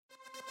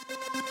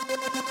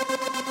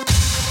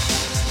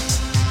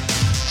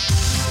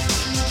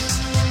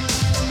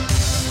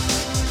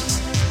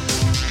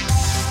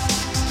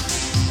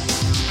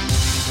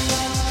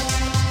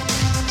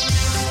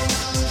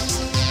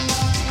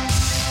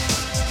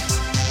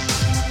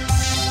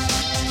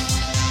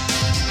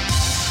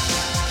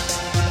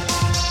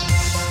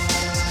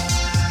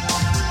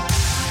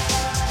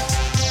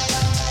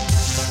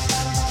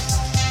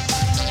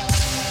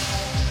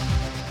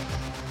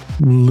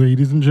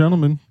Ladies and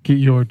gentlemen, get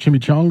your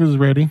chimichangas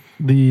ready.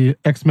 The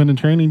X-Men in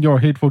training, your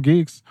hateful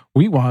geeks.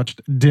 We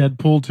watched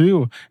Deadpool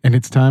 2, and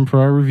it's time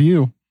for our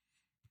review.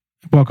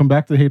 Welcome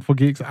back to the Hateful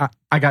Geeks.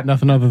 I got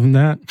nothing other than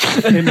that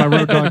in my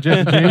Road Dog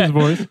Jesse James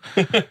voice.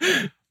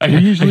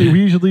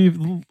 We usually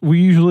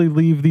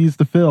leave these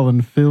to Phil,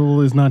 and Phil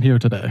is not here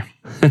today.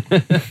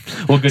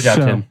 Well, good job,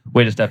 Tim.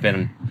 Way to step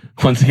in.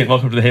 Once again,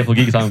 welcome to the Hateful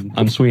Geeks.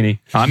 I'm Sweeney.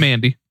 I'm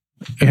Andy.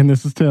 And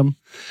this is Tim.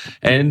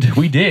 And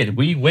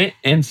we went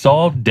and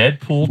saw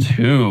Deadpool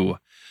 2.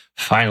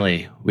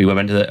 Finally, we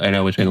went into I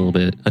know it's been a little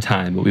bit of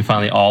time, but we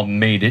finally all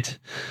made it.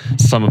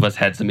 Some of us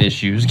had some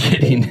issues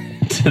getting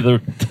to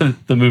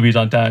the movies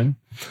on time.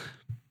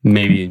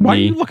 Maybe Why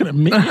me. are you looking at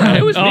me?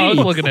 It was me. I was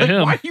looking at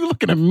him. Why are you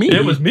looking at me?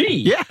 It was me.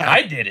 Yeah.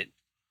 I did it.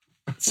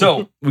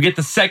 So, we get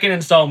the second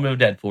installment of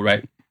Deadpool,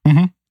 right?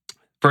 Mm-hmm.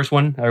 First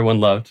one, everyone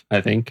loved,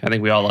 I think. I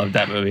think we all loved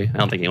that movie. I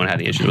don't think anyone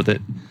had any issues with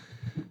it.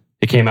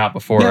 It came out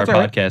before our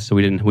podcast, so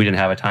we didn't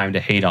have a time to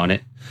hate on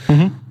it.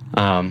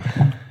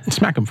 Mm-hmm.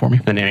 Smack him for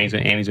me. And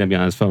Andy's gonna be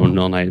on his phone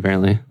all night,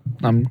 apparently.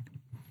 I'm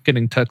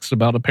getting texts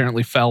about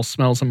apparently foul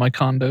smells in my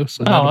condo,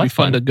 so that'll be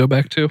fun to go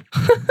back to.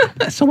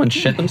 Someone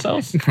shit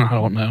themselves? I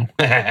don't know.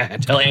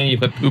 Tell Andy you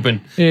quit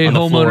pooping Hey, on the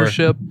home floor.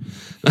 ownership.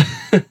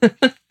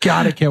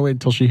 God, I can't wait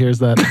until she hears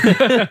that.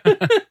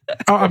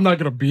 I'm not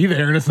going to be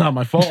there, and it's not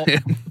my fault.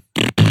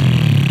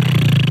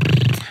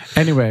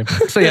 Anyway.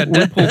 So yeah,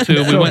 Deadpool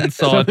 2, we went and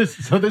saw it.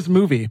 This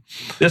movie.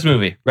 This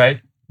movie, right?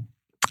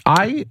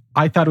 I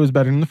thought it was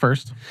better than the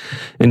first.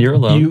 And you're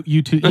alone.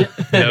 You two. Yeah.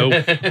 No.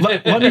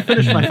 Let me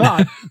finish my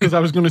thought, because I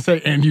was going to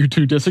say, and you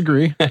two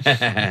disagree.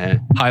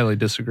 Highly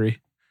disagree.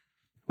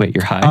 Wait,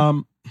 you're high?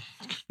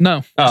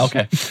 No. Oh,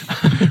 okay.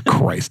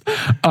 Christ.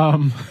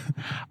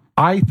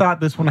 I thought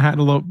this one had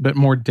a little bit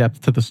more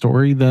depth to the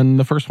story than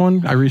the first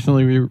one. I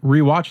recently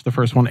rewatched the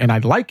first one, and I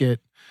like it,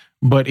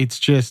 but it's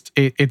just,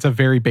 it's a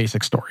very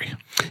basic story.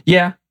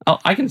 Yeah.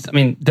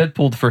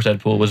 Deadpool, the first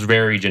Deadpool was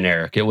very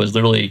generic. It was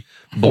literally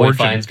boy Origin.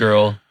 finds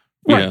girl.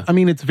 Right. Yeah. I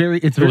mean, it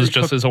was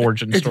just his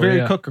origin It's story. very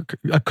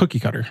a cookie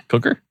cutter.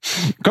 Hooker?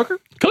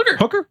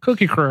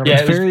 Cookie crumb. Yeah,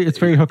 It's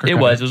very hooker. It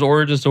was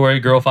origin story.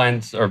 Boy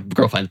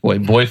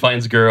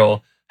finds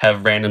girl,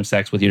 have random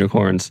sex with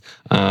unicorns.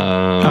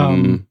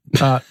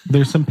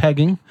 There's some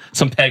pegging.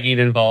 Some pegging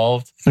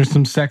involved. There's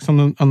some sex on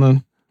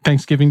the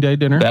Thanksgiving Day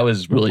dinner. That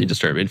was really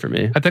disturbing for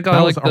me. I think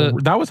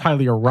that was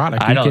highly erotic.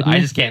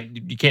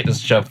 You can't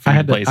just shove food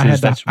in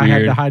places. That's I weird.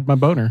 had to hide my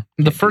boner.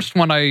 The first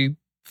one I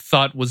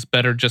thought was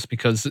better just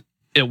because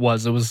it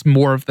was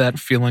more of that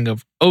feeling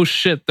of, oh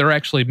shit, they're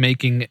actually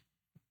making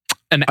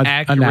an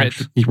accurate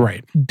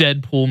right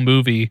Deadpool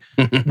movie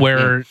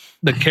where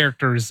the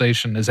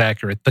characterization is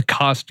accurate. The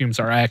costumes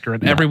are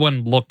accurate.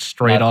 Everyone looked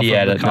straight off of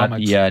the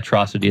comics. The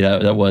atrocity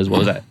that was, what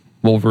was that?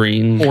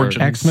 Wolverine? Origins.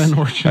 X-Men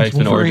Origins.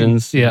 X-Men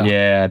Origins. Yeah.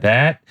 Yeah,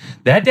 that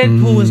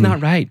Deadpool is not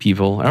right,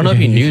 people. I don't know if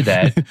you knew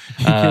that.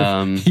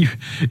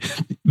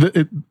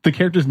 The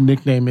character's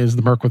nickname is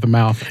the Merc with a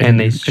Mouth. And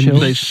they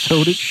sewed it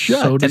sewed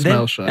shut. his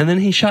mouth shut. And then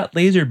he shot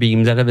laser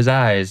beams out of his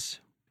eyes.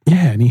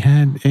 Yeah, and he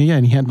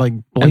had like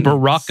blades. And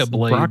Baraka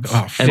blades.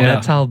 And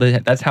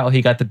that's how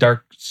he got the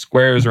dark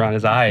squares around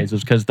his eyes,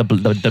 was because the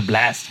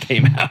blast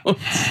came out. Oh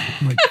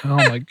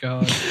my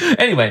god.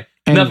 Anyway,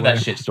 enough of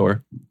that shit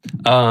store.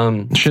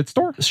 Shit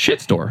store?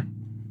 Shit store.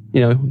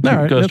 You know,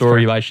 right, go to a store, fair.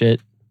 you buy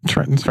shit. That's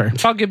right. That's fair.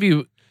 I'll give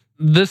you,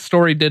 this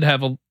story did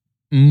have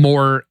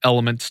more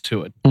elements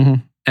to it. Mm-hmm.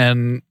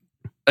 And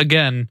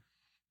again,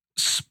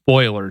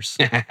 spoilers.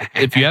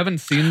 If you haven't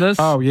seen this,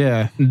 Oh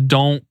yeah.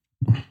 don't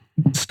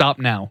stop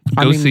now.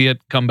 Go see it,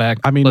 come back.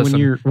 I mean,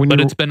 listen. when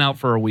It's been out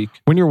for a week.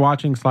 when you're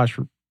watching /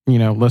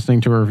 listening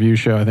to a review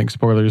show, I think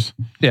spoilers.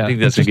 Yeah, I think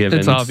that's a given.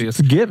 It's obvious.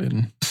 It's a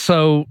given.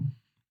 So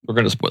We're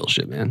going to spoil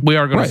shit, man. we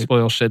are going Right. to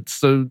spoil shit.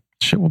 So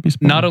Shit will be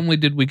spoiled. not only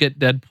did we get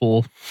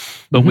Deadpool,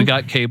 but we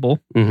got Cable,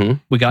 Mm-hmm.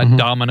 we got Mhm.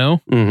 Domino,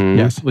 Mm-hmm.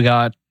 Yes. we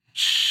got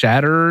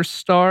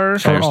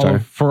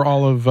Shatterstar. For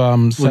all of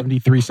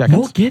 73 seconds.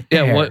 We'll get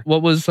there. Yeah,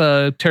 what was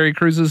Terry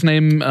Cruz's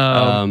name?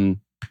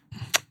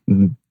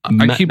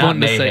 I keep not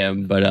wanting to say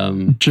Mayhem,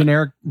 but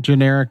generic.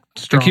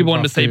 I keep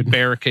wanting to tough say dude.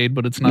 Barricade,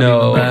 but it's not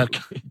no, even that.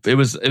 it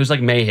was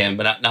like Mayhem,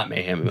 but not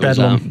Mayhem. It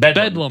Bedlam. was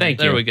Bedlam. Thank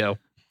There you. we go.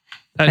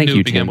 I Thank knew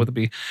you, it began Tim. with a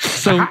B.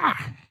 So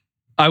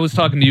I was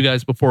talking to you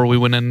guys before we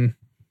went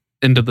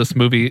into this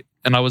movie,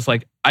 and I was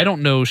like, I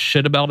don't know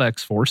shit about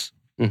X-Force.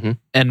 Mhm.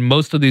 And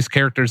most of these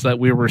characters that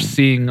we were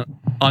seeing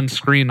on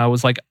screen, I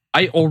was like,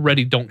 I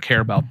already don't care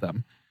about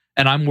them.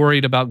 And I'm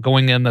worried about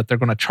going in that they're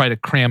going to try to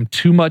cram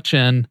too much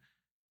in,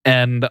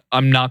 and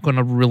I'm not going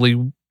to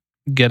really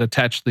get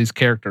attached to these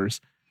characters.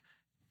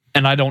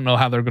 And I don't know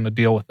how they're going to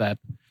deal with that.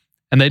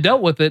 And they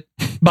dealt with it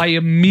by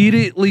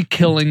immediately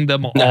killing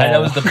them all.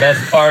 That was the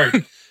best part.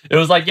 It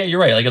was like, yeah, you're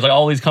right. Like, it's like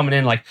all these coming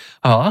in, like,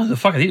 oh, the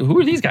fuck are these? Who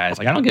are these guys?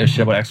 Like, I don't give a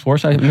shit about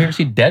X-Force. I've never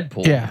seen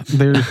Deadpool. Yeah,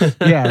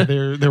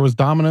 there was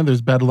Domino,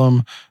 there's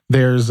Bedlam,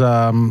 there's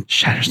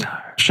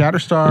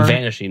Shatterstar,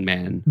 Vanishing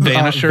Man.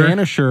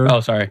 Vanisher, Oh,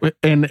 sorry.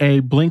 in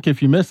a blink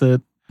if you miss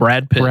it,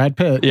 Brad Pitt. Brad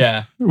Pitt,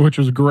 Yeah. which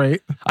was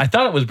great. I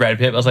thought it was Brad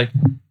Pitt. I was like,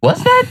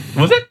 what's that?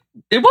 Was it?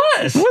 It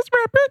was. It was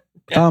Brad Pitt.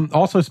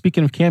 Also,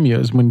 speaking of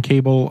cameos, when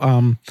Cable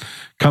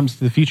comes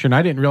to the future, and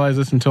I didn't realize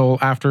this until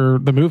after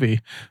the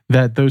movie,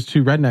 that those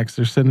two rednecks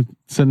are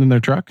sitting in their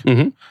truck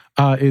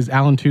is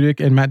Alan Tudyk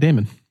and Matt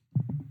Damon.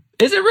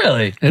 Is it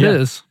really? It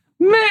is.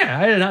 Man,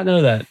 I did not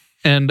know that.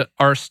 And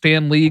our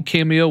Stan Lee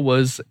cameo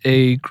was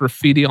a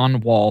graffiti on the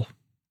wall.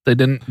 They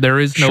didn't. There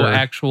is no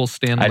actual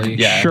Stan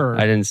Lee.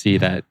 I didn't see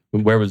that.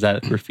 Where was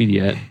that graffiti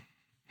at?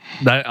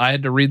 I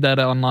had to read that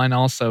online.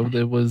 Also,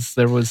 there was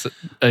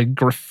a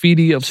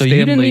graffiti of So Stan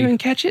you didn't Lee. even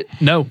catch it?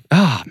 No,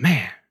 Oh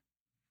man.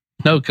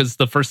 no, because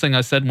the first thing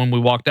I said when we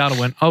walked out, I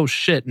went, "Oh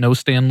shit, no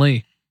Stan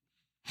Lee."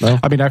 Well,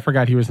 I mean, I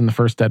forgot he was in the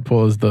first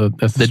Deadpool as the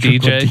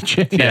strip club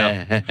DJ.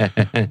 Yeah.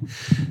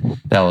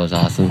 That was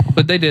awesome.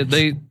 But they did.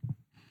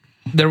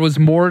 There was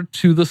more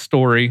to the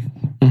story,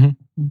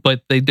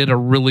 but they did a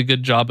really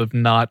good job of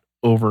not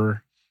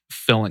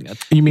overfilling it.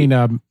 You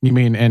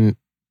mean in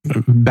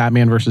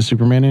Batman versus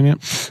Superman in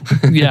it?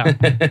 Yeah,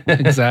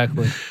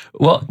 exactly.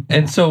 Well,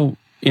 and so,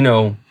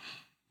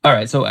 all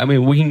right. So, I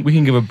mean, we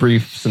can give a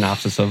brief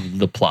synopsis of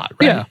the plot,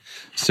 right? Yeah.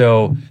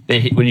 So,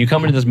 when you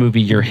come into this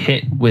movie, you're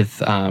hit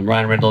with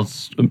Ryan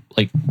Reynolds,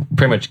 like,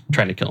 pretty much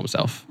trying to kill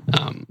himself.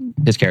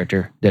 His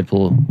character,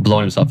 Deadpool,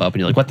 blowing himself up, and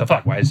you're like, what the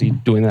fuck? Why is he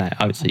doing that?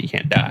 Obviously, he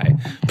can't die,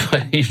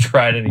 but he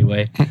tried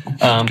anyway.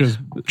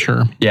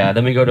 Sure. Yeah.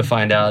 Then we go to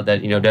find out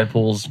that,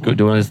 Deadpool's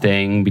doing his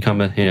thing,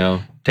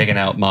 taking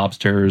out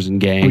mobsters and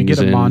gangs. We get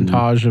a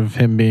montage of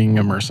him being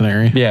a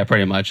mercenary. Yeah,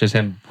 pretty much. Just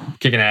him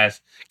kicking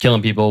ass,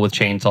 killing people with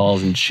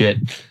chainsaws and shit.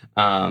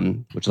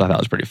 Which I thought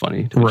was pretty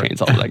funny. To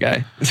chainsaw that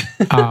guy.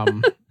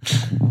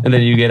 And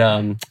then you get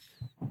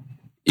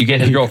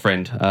his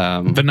girlfriend,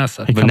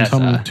 Vanessa. He comes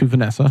home to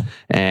Vanessa,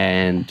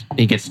 and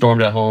he gets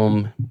stormed at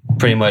home.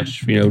 Pretty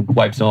much,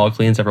 wipes them all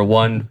clean except for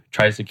one.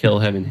 Tries to kill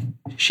him, and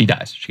she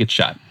dies. She gets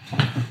shot.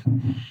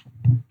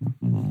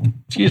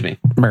 Excuse me,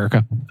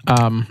 America.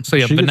 So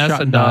yeah, she gets Vanessa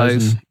shot and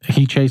dies.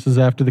 He chases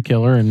after the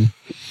killer, and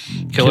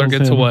Killer kills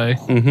gets him. away.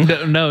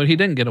 No, he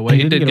didn't get away.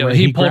 He did get away.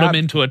 He pulled him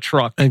into a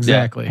truck.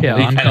 Exactly. Yeah,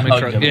 he kinda oncoming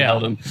hugged truck. him and Yeah.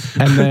 held him.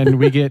 And then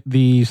we get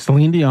the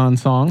Celine Dion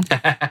song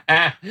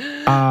that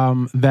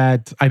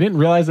I didn't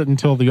realize it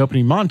until the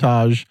opening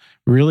montage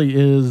really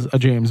is a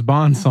James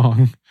Bond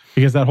song,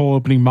 because that whole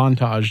opening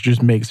montage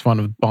just makes fun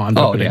of Bond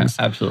openings.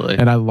 Yeah, absolutely.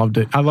 And I loved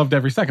it. I loved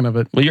every second of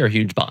it. Well, you're a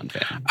huge Bond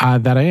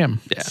fan. That I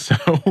am. Yeah. So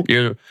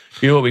You're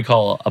what we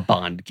call a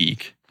Bond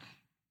geek.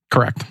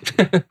 correct.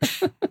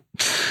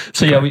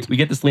 So yeah, we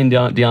get the Celine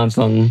Dion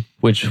song,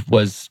 which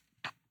was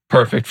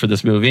perfect for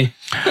this movie.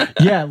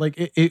 Yeah, like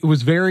it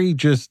was very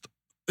just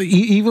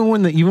even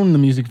when the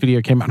music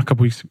video came out a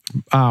couple weeks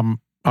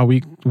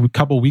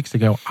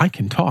ago. I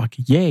can talk,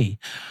 yay!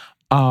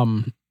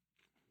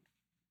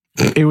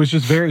 It was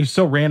just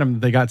so random that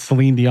they got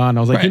Celine Dion.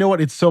 I was like, Right. you know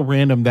what? It's so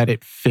random that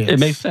it fits. It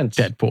makes sense.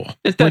 Deadpool.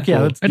 It's Like,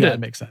 Deadpool. it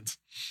makes sense.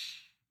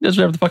 Does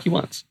whatever the fuck he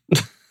wants.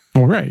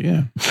 All right,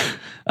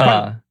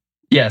 yeah.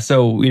 Yeah,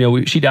 so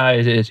she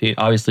died.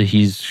 Obviously,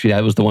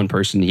 that was the one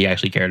person he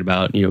actually cared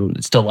about.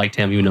 Still liked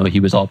him, even though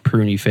he was all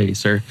pruny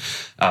face or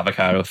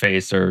avocado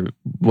face or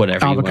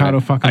whatever.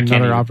 Avocado fucking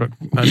another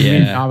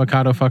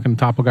avocado fucking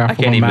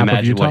topographical I can't even map of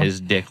imagine Utah. what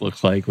his dick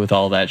looks like with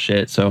all that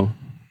shit. So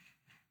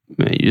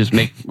you just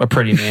make a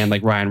pretty man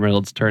like Ryan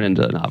Reynolds turn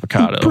into an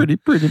avocado. Pretty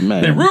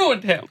man. They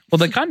ruined him. Well,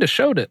 they kind of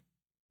showed it.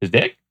 His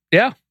dick?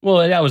 Yeah. Well,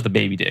 that was the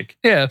baby dick.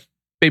 Yeah.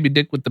 Baby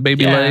dick with the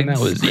baby Yeah, legs. that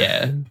was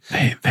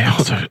They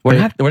also. We're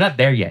not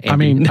there yet.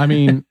 Andy. I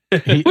mean,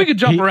 We could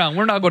jump around.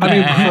 We're not going to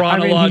be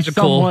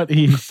chronological.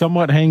 he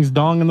somewhat hangs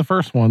dong in the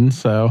first one.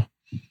 So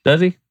Does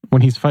he?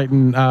 when he's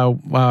fighting,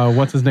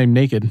 what's his name,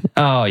 naked.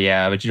 Oh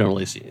yeah, but you don't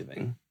really see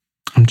anything.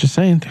 I'm just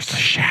saying, there's a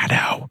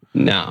shadow.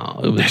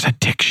 No, There's a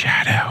dick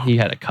shadow. he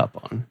had a cup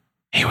on.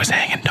 He was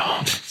hanging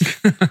dong.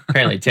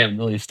 Apparently, Tim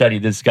really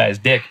studied this guy's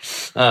dick.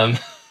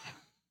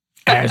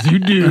 As you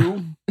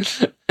do.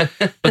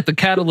 But the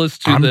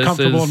catalyst to I'm this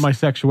comfortable is in my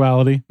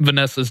sexuality.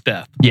 Vanessa's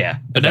death. Yeah,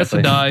 Vanessa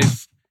exactly.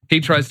 dies. He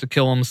tries to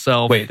kill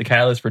himself. Wait, the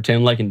catalyst for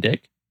Tim liking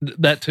dick?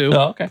 That too.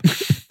 Oh, okay.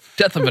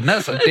 Death of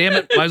Vanessa. Damn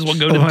it. Might as well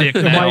go to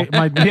dick now.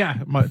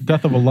 my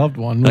death of a loved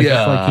one. It's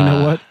just like, you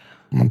know what?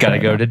 I'm Gotta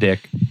going go to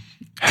dick.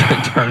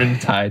 Turning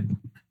tide.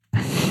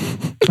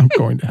 I'm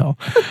going to hell.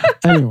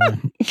 Anyway,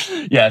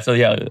 Yeah, so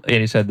yeah,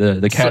 Andy said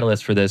the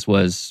catalyst for this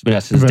was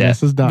Vanessa's death.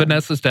 Vanessa's dying.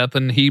 Vanessa's death,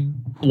 and he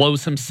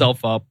blows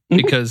himself up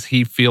because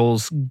he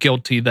feels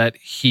guilty that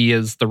he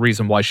is the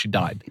reason why she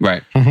died.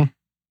 Right.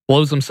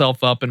 Blows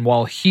himself up, and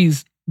while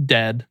he's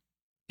dead,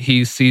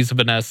 he sees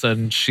Vanessa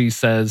and she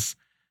says,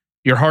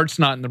 "Your heart's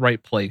not in the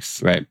right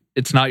place. Right.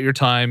 It's not your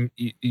time.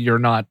 You're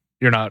not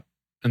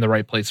in the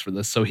right place for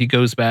this." So he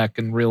goes back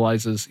and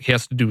realizes he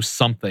has to do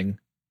something.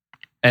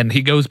 And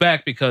he goes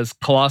back because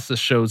Colossus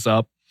shows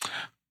up,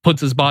 puts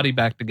his body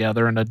back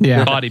together in a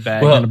body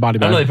bag. Well, in a body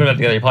I don't know if he put it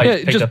together. He probably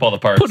picked just up all the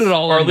parts. put it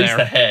all or in at least there.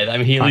 the head. I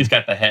mean, he at least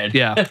got the head.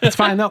 Yeah. It's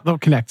fine. They'll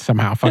connect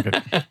somehow. Fuck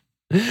it.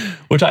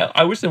 Which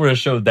I wish they would have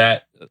showed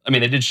that I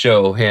mean, they did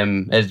show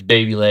him as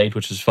baby legged,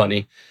 which is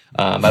funny.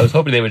 I was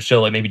hoping they would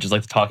show like maybe just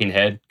like the talking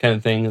head kind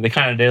of thing. They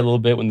kind of did a little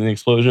bit when the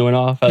explosion went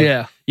off.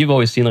 You've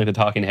always seen like the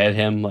talking head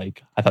him.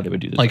 Like I thought they would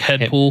do this, like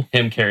Deadpool,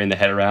 him carrying the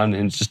head around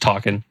and just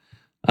talking,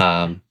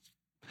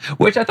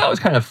 which I thought was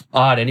kind of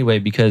odd anyway.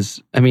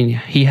 Because I mean,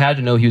 he had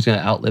to know he was going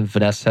to outlive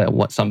Vanessa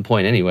at some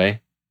point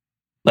anyway.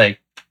 Like,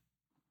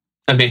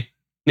 I mean.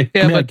 Yeah,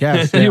 but I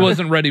guess, he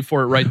wasn't ready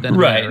for it right then.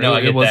 Right, no,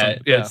 I get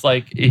that. Yeah. It's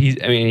like he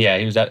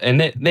was out, and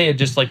they had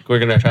just like we're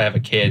gonna try to have a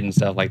kid and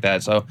stuff like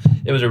that. So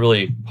it was a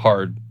really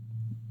hard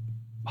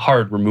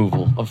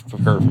removal of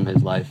her from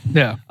his life.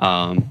 Yeah.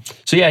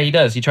 So yeah, he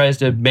does. He tries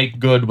to make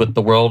good with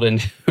the world,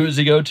 and who does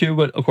he go to?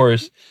 But of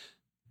course,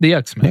 the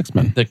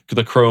X-Men.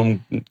 The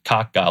Chrome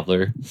cock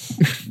gobbler,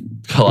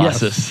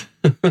 Colossus.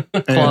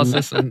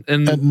 Colossus, and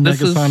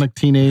this is Negasonic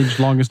teenage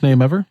longest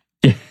name ever.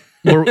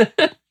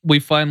 We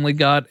finally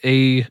got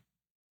I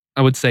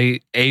would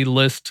say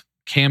A-list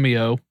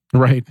cameo.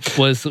 Right.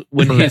 Was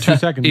when he's 2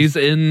 seconds. He's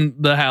in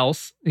the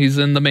house. He's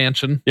in the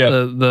mansion,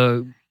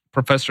 the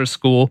professor's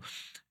school,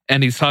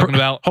 and he's talking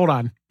about. Hold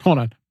on.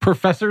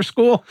 Professor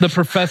school? The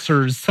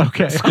professor's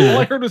okay. School. All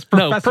I heard was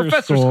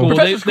professor school.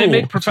 They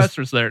make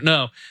professors there.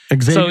 No.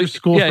 Xavier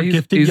School for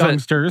Gifted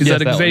Youngsters. He's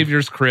at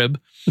Xavier's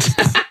crib.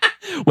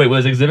 Wait,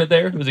 was Exhibit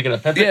there? Was he going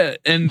to pep it? Yeah,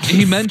 and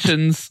he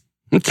mentions...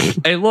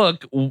 Hey,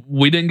 look,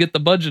 we didn't get the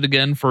budget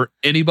again for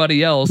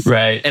anybody else.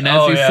 Right. And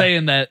as he's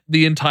saying that,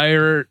 the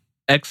entire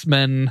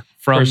X-Men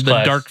from First the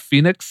class. Dark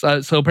Phoenix.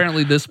 So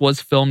apparently this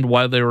was filmed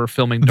while they were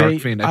filming Dark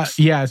Phoenix.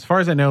 Yeah, as far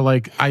as I know,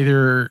 like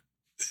either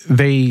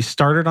they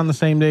started on the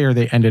same day or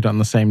they ended on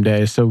the same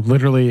day. So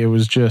literally it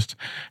was just,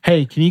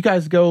 hey, can you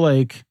guys go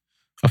like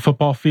a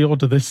football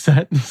field to this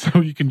set so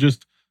you can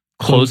just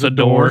close the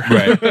door?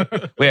 Right.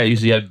 Well, yeah,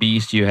 you had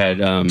Beast, you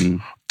had...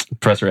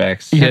 Professor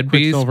X. You had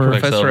Beast, Quicksilver.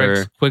 Professor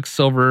X,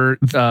 Quicksilver.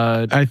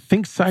 I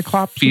think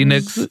Cyclops.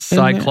 Phoenix,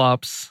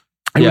 Cyclops.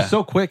 It was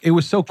so quick. It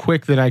was so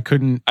quick that I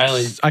couldn't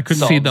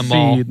see them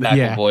all.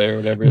 McAvoy or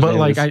whatever. But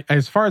like,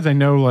 as far as I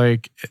know,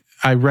 like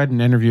I read an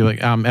interview.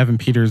 Like Evan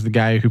Peters, the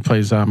guy who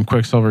plays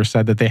Quicksilver,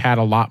 said that they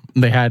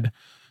had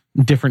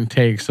different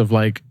takes of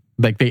like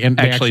they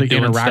actually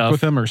interact stuff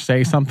with him or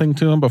say something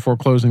to him before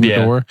closing the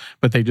door.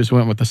 But they just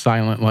went with the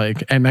silent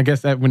like. And I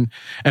guess that when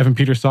Evan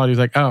Peters saw it, he was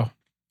like, oh.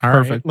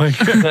 Perfect.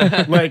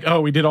 Right. Like, oh,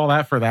 we did all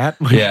that for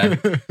that. Like, yeah.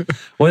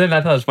 Well, then I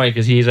thought it was funny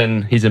because he's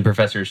in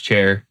Professor's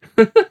chair,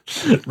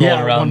 rolling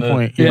around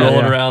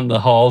the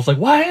halls. Like,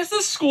 why is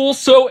the school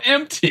so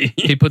empty?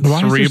 He put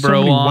why Cerebro is there so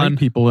many on. White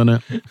people in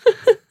it.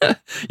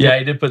 Yeah,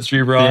 he did put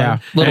Cerebro on.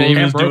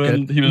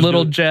 Yeah.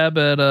 Little jab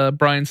at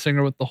Bryan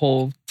Singer with the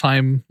whole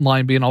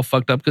timeline being all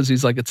fucked up because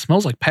he's like, it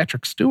smells like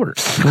Patrick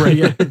Stewart. Right.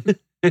 Yeah.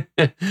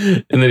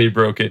 And then he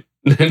broke it.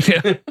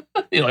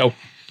 You're like,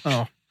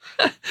 oh.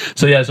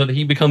 So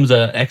he becomes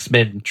a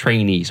X-Men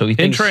trainee. So he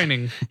thinks in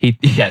training.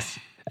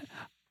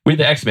 With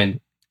the X-Men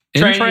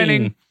in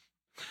training.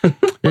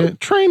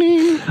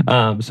 Training.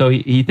 So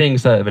he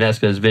thinks that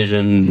Vanessa's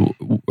vision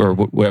or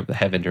whatever the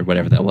heaven or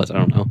whatever that was, I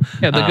don't know.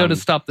 Yeah, they go to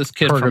stop this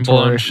kid from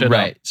blowing shit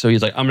right. up. So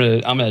he's like, I'm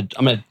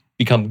gonna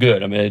become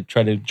good. I'm gonna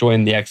try to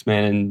join the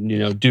X-Men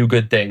and do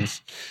good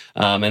things.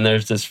 And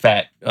there's this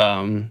fat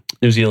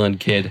New Zealand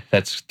kid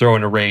that's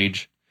throwing a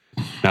rage.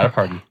 Not a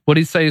party. What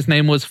did he say his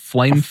name was?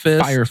 Flame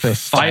Fist? Fire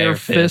Fist. Fire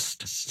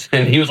Fist.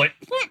 And he was like...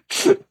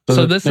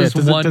 So this is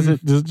one... Does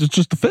it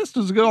just the fist?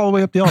 Does it go all the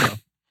way up the elbow?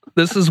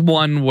 This is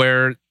one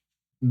where...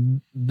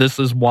 This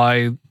is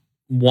why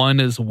 1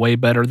 is way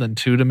better than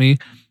 2 to me.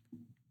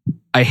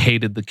 I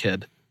hated the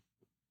kid.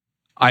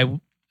 I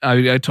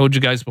told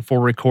you guys before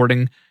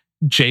recording...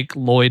 Jake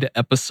Lloyd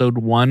episode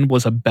 1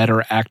 was a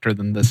better actor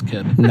than this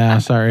kid. Nah,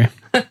 sorry.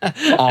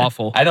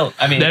 Awful. I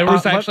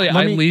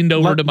leaned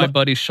over to my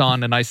buddy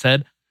Sean and I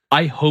said,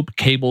 I hope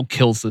Cable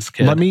kills this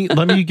kid. Let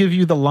me give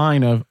you the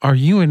line of, are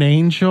you an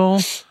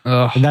angel?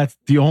 And that's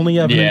the only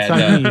evidence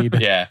I need.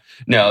 Yeah.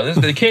 No,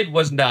 the kid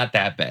was not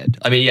that bad.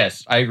 I mean,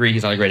 yes, I agree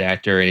he's not a great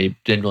actor and he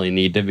didn't really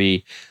need to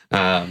be.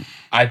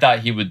 I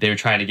thought they were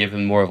trying to give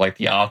him more of like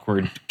the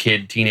awkward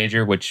kid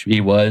teenager, which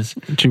he was.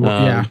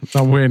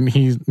 When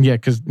he's,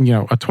 because,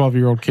 a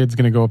 12-year-old kid's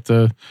going to go up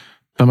to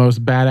the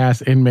most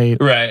badass inmate.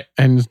 Right.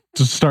 And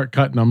just start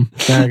cutting them.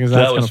 Yeah, because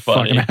that's going to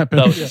fucking happen.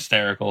 That was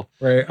hysterical.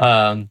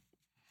 Right.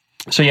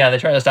 So they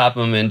try to stop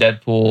him and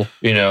Deadpool,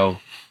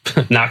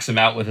 knocks him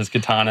out with his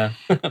katana.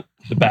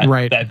 The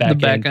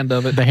back end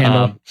of it. The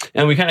handle.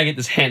 And we kind of get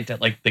this hint at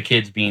like the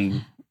kid's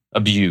being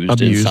abused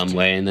in some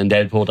way, and then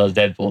Deadpool does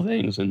Deadpool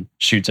things and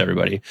shoots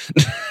everybody.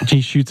 He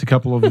shoots a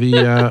couple of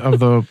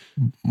the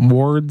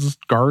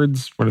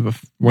guards,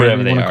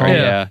 whatever they want to are. call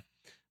Yeah.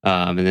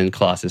 And then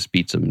Colossus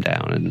beats him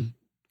down and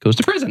goes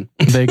to prison.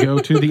 They go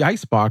to the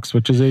icebox,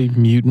 which is a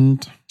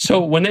mutant. So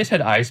when they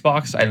said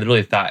icebox, I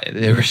literally thought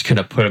they were just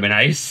gonna put him in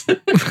ice. No.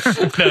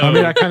 I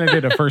mean, I kind of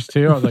did at first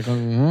too. I was like,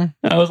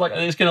 I was like, are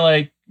they just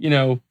gonna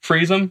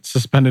freeze him?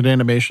 Suspended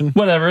animation.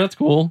 Whatever, that's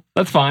cool.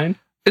 That's fine.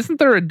 Isn't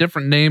there a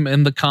different name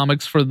in the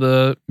comics for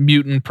the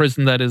mutant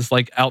prison that is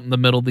like out in the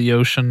middle of the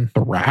ocean?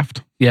 The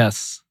Raft?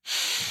 Yes.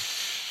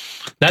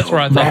 That's where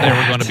I thought they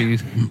were going to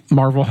be.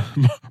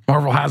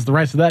 Marvel has the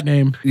rights to that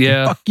name.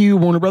 Yeah. Fuck you,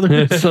 Warner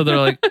Brothers. So they're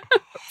like,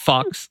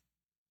 Fox.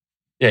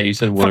 Yeah, you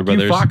said Warner Fuck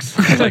you, Brothers. Fox.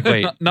 I was like,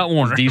 wait, Not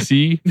Warner. is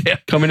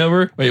DC coming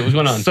over? Wait, what's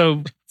going on?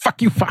 So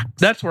Fuck you, Fox.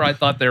 that's where I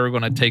thought they were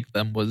going to take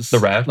them, was The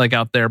raft? like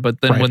out there.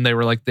 But then Right. when they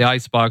were like the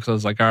icebox, I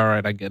was like, all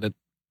right, I get it.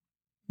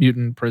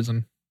 Mutant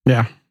prison.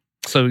 Yeah.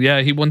 So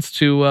yeah, he wants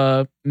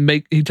to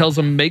he tells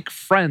them, make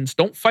friends.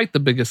 Don't fight the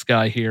biggest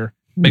guy here.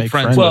 Make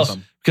friends Well, with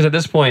him. because at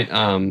this point,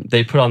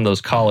 they put on those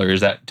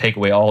collars that take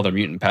away all their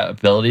mutant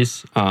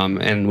abilities.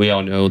 And we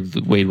all know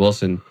that Wade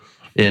Wilson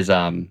is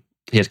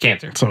he has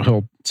cancer, So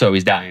he'll so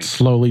he's dying.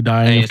 slowly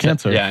die And of he's-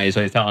 cancer. Yeah,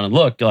 so he's telling him,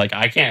 look, like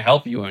I can't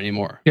help you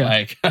anymore. Yeah.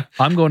 Like,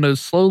 I'm going to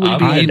slowly I'm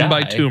be gonna eaten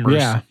by die. tumors.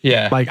 Yeah.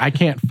 yeah, Like I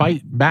can't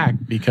fight back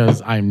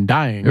because I'm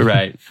dying.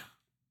 right.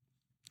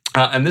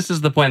 And this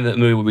is the point of the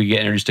movie where we get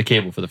introduced to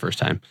Cable for the first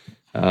time.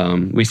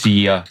 We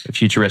see a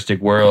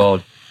futuristic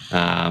world,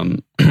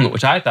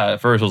 which I thought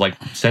at first was like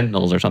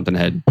Sentinels or something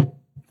had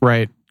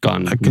Right.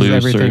 gone Because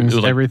loose. Or it was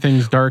like,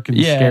 everything's dark and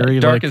yeah, scary.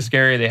 dark like, and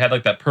scary. They had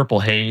like that purple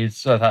haze.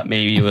 So I thought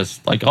maybe it was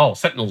like, oh,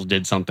 Sentinels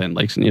did something.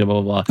 Like, blah,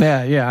 blah, blah.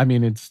 yeah. I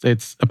mean,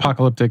 it's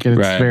apocalyptic and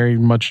it's Right. very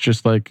much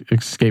just like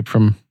Escape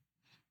from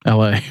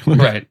LA.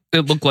 Right.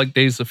 It looked like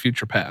Days of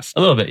Future Past. A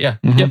little bit, yeah.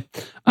 Mhm.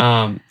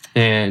 Yep.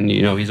 And,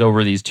 he's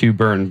over these two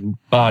burned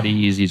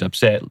bodies. He's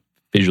upset,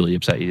 visually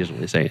upset. He doesn't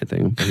really say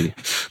anything.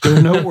 But There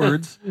are no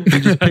words. He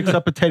just picks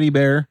up a teddy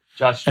bear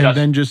Josh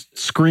then just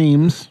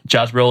screams.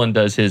 Brolin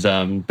does his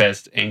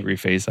best angry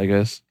face, I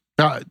guess.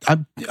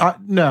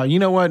 No, you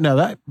know what? No,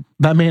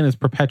 that man is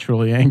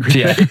perpetually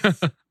angry. Yeah.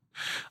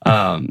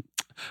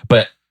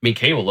 But, I mean,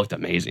 Cable looked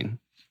amazing.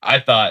 I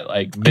thought,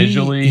 like,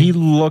 visually... He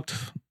looked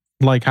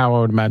like how I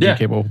would imagine Yeah.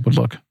 Cable would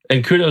look.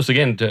 And kudos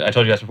again I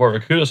told you guys before,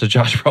 but kudos to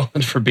Josh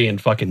Brolin for being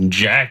fucking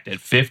jacked at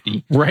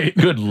 50. Right.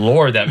 Good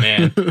Lord, that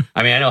man.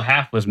 I mean, I know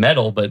half was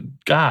metal, but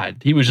God,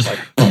 he was just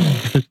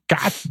like,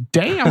 God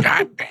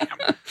damn.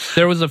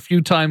 There was a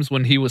few times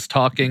when he was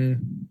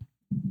talking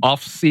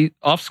off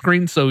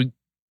screen, so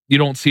you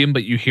don't see him,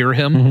 but you hear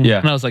him. Mhm. yeah.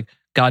 And I was like,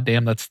 God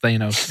damn, that's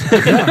Thanos.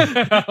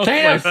 Yeah. I was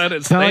like, that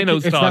is It's not, Thanos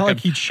it's talking. not like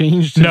he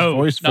changed his No,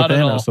 voice for not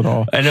at all. Thanos at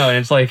all. I know, and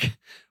it's like,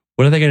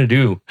 what are they going to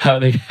do? How are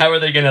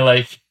they going to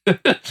like,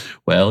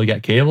 well, you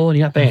got Cable and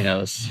you got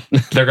Thanos.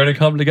 They're going to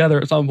come together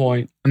at some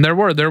point. And there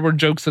were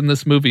jokes in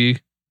this movie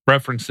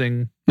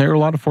referencing There were a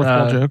lot of fourth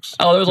wall jokes.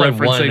 Oh, there was like one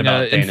referencing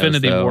about Thanos,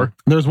 Infinity though. War.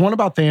 There's one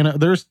about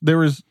Thanos. There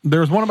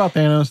was one about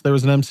Thanos. There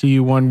was an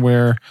MCU one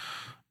where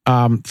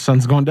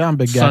sun's going down,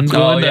 big guy. Sun's Oh,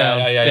 going yeah,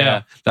 down.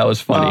 yeah. That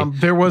was funny.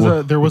 There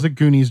was a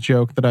Goonies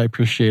joke that I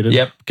appreciated.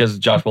 Yep, because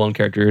Josh Brolin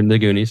character in the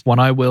Goonies. One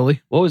Eye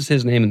Willie. What was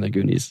his name in the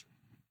Goonies?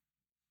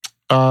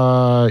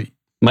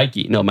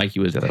 Mikey. No, Mikey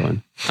was the other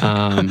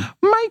one.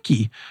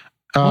 Mikey.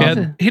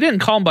 He didn't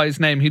call him by his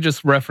name. He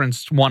just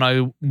referenced One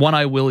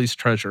Eye Willie's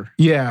treasure.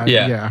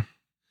 Yeah.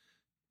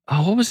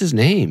 Oh, what was his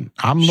name?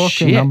 I'm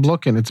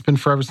looking. It's been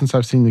forever since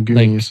I've seen the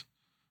Goonies.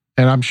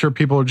 And I'm sure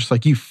people are just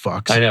like, you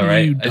fucks. I know,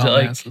 right? You Is it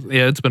like, dumbasses.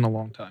 Yeah, it's been a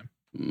long time.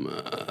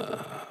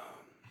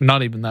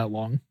 Not even that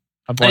long.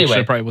 I've watched Anyway,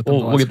 it probably within the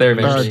we'll last get there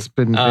couple of eventually. years. It's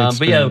been but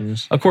been yeah,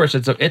 years. of course,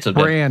 it's a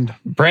Brand.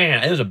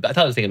 Brand.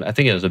 I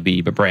think it was a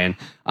B, but Brand.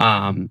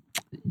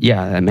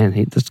 Yeah,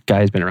 man, this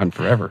guy's been around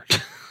forever.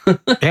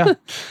 Yeah.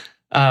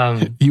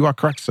 Um, You are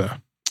correct, sir.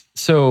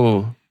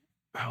 so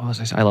what was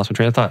I saying? I lost my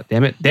train of thought.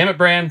 Damn it,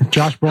 Brand.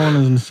 Josh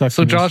Brolin is in the sex.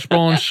 So Josh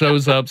Brolin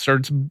shows up,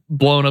 starts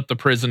blowing up the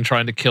prison,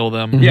 trying to kill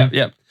them. Mhm.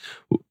 Yeah.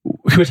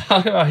 We were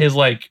talking about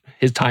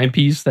his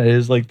timepiece that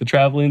is like the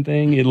traveling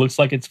thing. It looks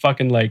like it's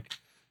fucking like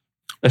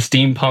a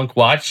steampunk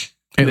watch.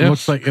 It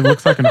looks like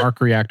an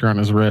arc reactor on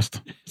his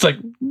wrist. It's like,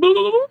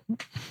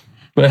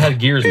 but it had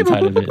gears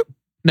inside of it.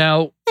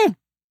 Now,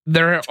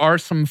 there are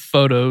some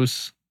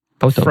photos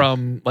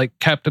from like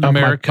Captain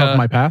America of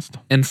my past.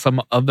 and some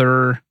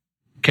other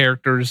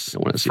characters I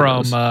wanna see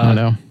from those. I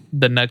know.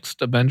 the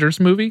next Avengers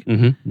movie.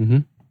 Mm-hmm.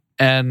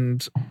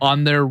 And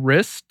on their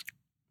wrist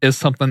is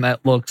something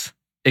that looks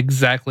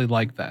exactly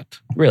like that.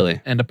 Really?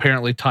 And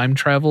apparently time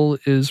travel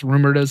is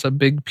rumored as a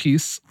big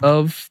piece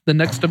of the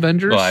next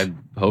Avengers. Well,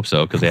 I hope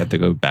so, because they have to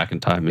go back in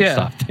time and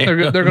stop. They're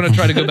going to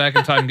try to go back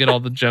in time and get all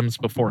the gems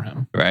before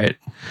him. Right?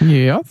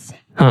 Yes.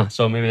 Huh.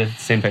 So maybe it's the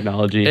same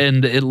technology.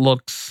 And it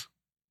looks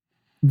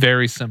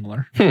very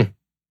similar.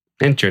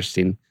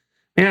 Interesting.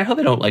 Man, I hope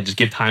they don't like just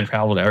give time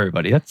travel to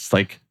everybody. That's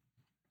gonna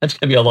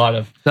be a lot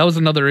of That was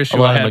another issue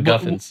lot I of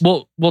had.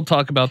 MacGuffins. We'll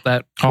talk about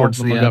that All towards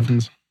the the end.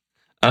 MacGuffins.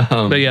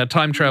 But yeah,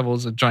 time travel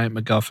is a giant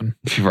MacGuffin.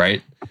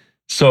 right.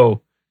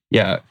 So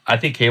yeah, I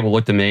think Cable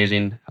looked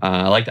amazing.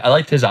 I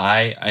liked his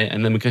eye.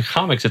 And then because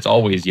comics, it's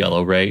always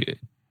yellow, right?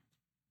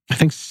 I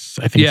think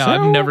Yeah, so.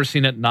 I've never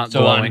seen it not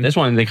So on glowing. this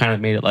one, they kind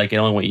of made it like it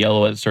only went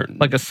yellow at certain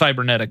Like a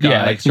cybernetic eye.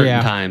 yeah, like certain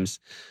Yeah. times.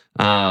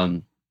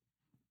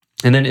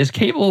 And then is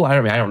Cable? I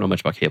don't know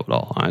much about Cable at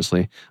all,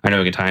 honestly. I know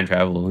he can time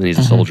travel and he's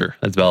a soldier.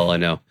 That's about all I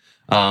know.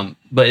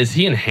 But is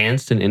he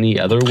enhanced in any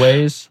other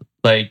ways,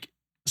 like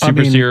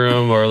super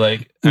serum or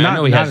like? I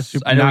know he has.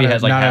 I know he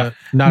has like half.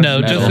 no,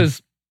 metal.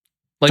 just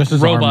Like Just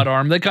his robot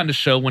arm. They kind of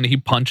show when he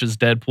punches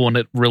Deadpool and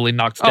it really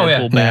knocks Oh,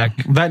 yeah. Deadpool back.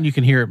 That and you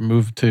can hear it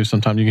move too.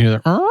 Sometimes you can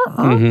hear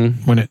that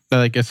when it,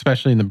 like,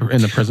 especially in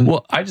the prison.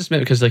 Well, I just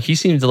meant because like he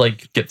seemed to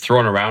like get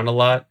thrown around a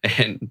lot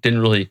and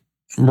didn't really.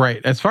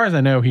 Right. As far as I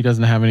know, he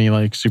doesn't have any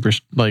like super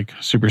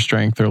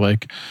strength or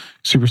like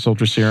super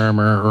soldier serum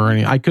or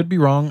any. I could be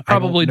wrong.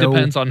 Probably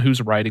depends on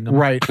who's writing them.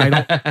 Right.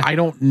 I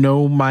don't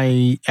know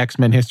my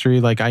X-Men history.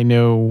 Like I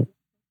know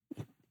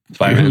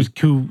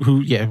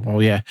who. Yeah.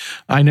 Well, yeah.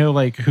 I know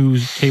like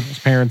who's Cable's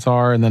parents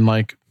are, and then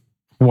like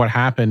what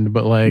happened.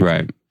 But like,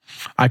 Right.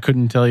 I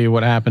couldn't tell you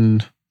what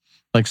happened.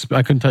 Like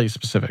I couldn't tell you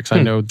specifics.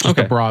 I know just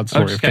the broad I'm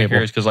story just of kind of Cable.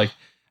 curious because like.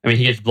 I mean,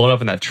 he gets blown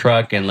up in that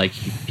truck and like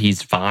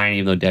he's fine,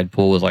 even though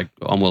Deadpool was like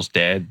almost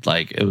dead.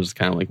 Like it was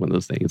kind of like one of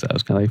those things. I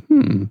was kind of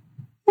like,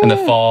 In the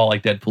fall,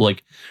 like Deadpool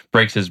like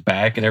breaks his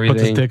back and everything.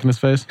 Puts his dick in his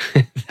face.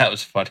 That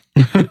was funny.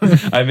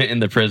 I'm in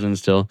the prison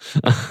still.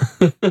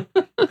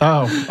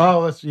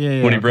 That's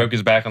yeah. When he broke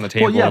his back on the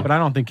table. Well, yeah, but I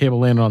don't think Cable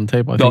landed on the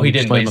table. No, he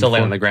didn't. But he still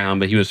landed on the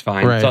ground, but he was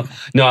fine. Right. So,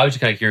 no, I was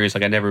just kind of curious.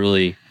 Like I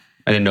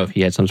didn't know if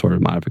he had some sort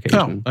of modification.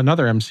 No,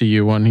 another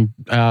MCU one. He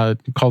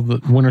called the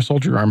Winter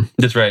Soldier arm.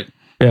 That's right.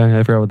 Yeah,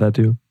 I forgot about that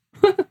too.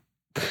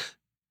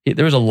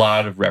 There was a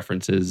lot of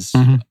references,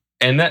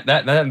 and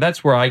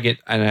that's where I get,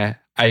 and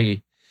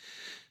I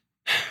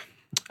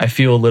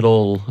feel a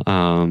little.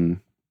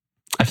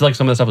 I feel like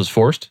some of the stuff was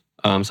forced.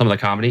 Some of the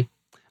comedy,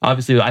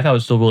 obviously, I thought it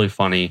was still really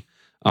funny.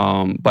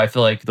 But I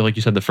feel like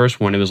you said, the first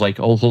one, it was like,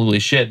 oh, holy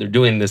shit, they're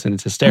doing this and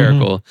it's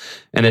hysterical,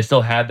 and they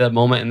still had that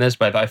moment in this.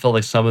 But I felt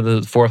like some of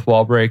the fourth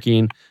wall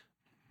breaking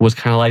was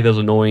kind of like those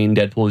annoying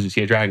Deadpools you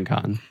see at Dragon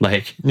Con.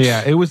 Like,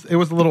 yeah, it was a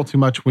little too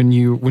much when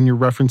you're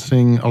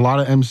referencing a lot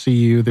of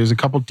MCU. There's a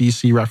couple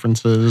DC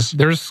references.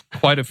 There's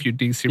quite a few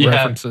DC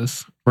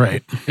references.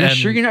 Right. Are you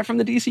sure you're not from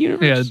the DC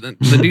universe? Yeah,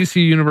 the DC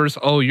universe.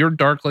 Oh, you're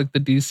dark like the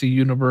DC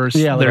universe.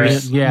 Yeah,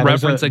 there's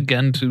reference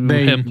again to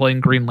him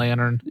playing Green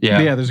Lantern.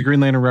 Yeah, there's a Green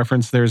Lantern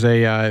reference. There's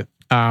a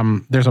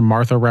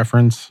Martha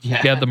reference.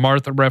 Yeah, the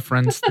Martha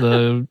reference,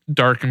 the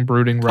dark and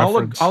brooding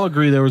reference. I'll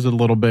agree there was a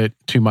little bit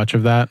too much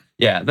of that.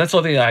 Yeah, that's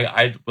the thing.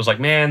 I was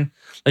like, man,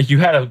 like you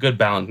had a good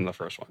balance in the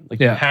first one. Like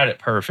you had it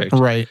perfect.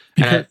 Right.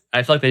 Because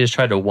I feel like they just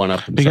tried to one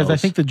up themselves. Because I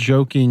think the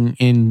joking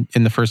in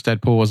the first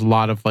Deadpool was a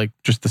lot of like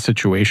just the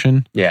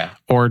situation. Yeah.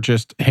 Or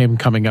just him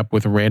coming up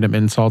with random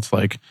insults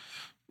like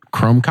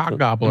Chrome Cock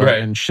Gobbler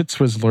and Shit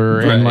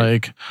Swizzler and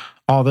like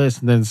all this.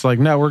 And then it's like,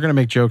 no, we're going to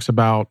make jokes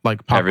about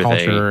like pop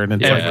culture. And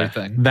it's like,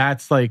 everything.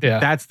 That's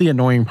the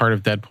annoying part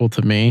of Deadpool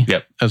to me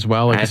as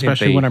well. Like,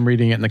 especially when I'm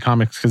reading it in the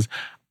comics, because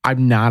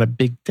I'm not a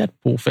big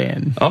Deadpool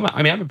fan.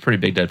 I mean, I'm a pretty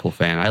big Deadpool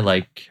fan. I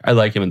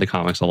like him in the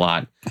comics a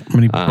lot.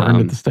 When he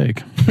burned at the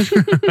stake.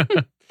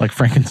 Like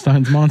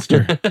Frankenstein's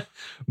monster.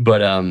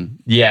 But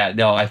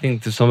I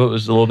think some of it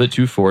was a little bit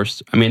too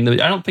forced. I mean,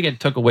 I don't think it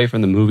took away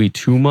from the movie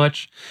too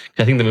much.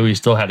 I think the movie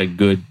still had a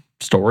good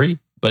story,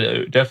 but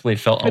it definitely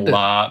felt a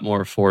lot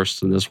more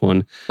forced than this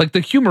one. Like the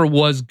humor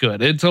was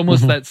good. It's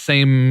almost that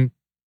same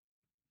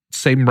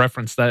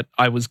reference that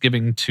I was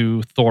giving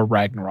to Thor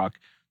Ragnarok.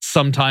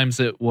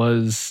 Sometimes it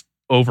was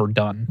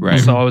overdone.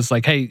 Right. So I was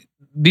like, hey,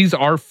 these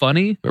are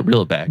funny. But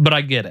reel it back. But I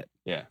get it.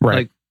 Yeah. Right.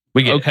 Like,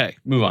 we get okay. It.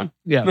 Move on.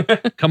 Yeah.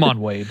 Come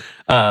on, Wade.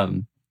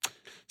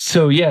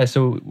 So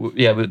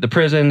with the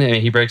prison, and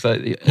he breaks that.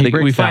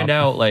 We find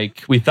out,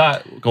 like, we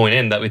thought going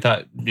in that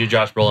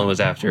Josh Brolin was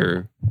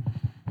after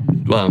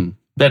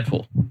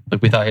Deadpool.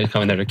 Like, we thought he was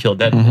coming there to kill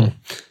Deadpool.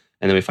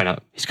 And then we find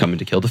out he's coming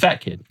to kill the fat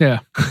kid. Yeah.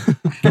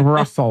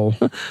 Russell.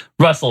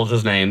 Russell is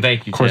his name.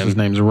 Thank you, Tim. Of course his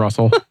name's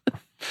Russell.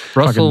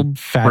 Russell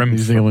fat New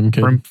Zealand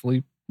kid.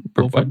 Brimley.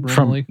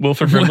 Brimley.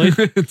 Wilford Brimley.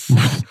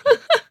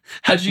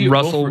 How'd you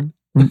Russell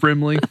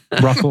Brimley?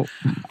 Russell.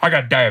 I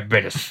got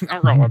diabetes.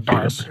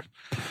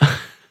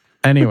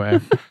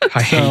 Anyway.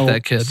 I hate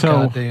that kid.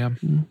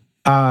 Goddamn.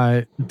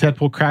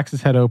 Deadpool cracks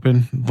his head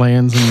open,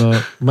 lands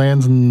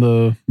in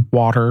the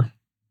water.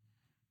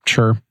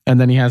 Sure. And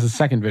then he has a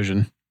second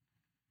vision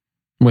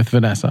with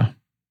Vanessa.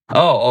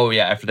 Oh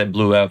yeah, after they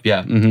blew up.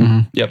 Yeah.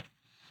 Yep.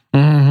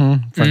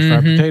 French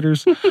fried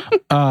potatoes.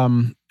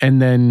 And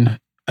then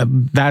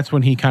that's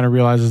when he kind of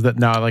realizes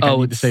that I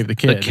need to save the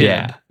kid.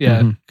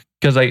 Yeah.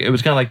 Because like it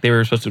was kind of like they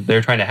were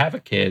trying to have a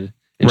kid,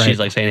 and she's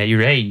like saying,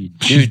 "Hey,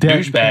 she's dead.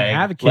 douchebag, You can't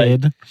have a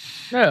kid.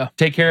 Like,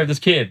 take care of this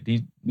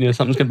kid.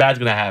 Something bad's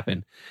gonna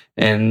happen."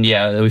 And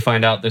we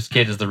find out this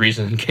kid is the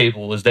reason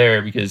Cable was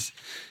there, because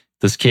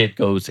this kid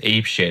goes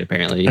ape shit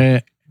apparently.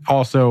 And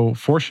also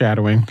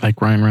foreshadowing,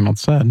 like Ryan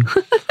Reynolds said.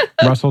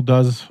 Russell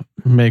does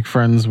make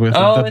friends with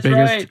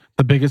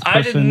the biggest person.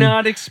 I did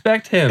not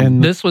expect him.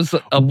 And this was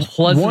a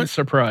pleasant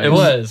surprise. It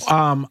was.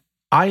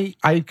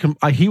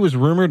 He was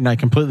rumored, and I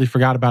completely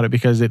forgot about it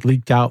because it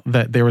leaked out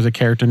that there was a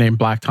character named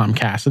Black Tom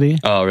Cassidy.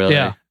 Oh, really?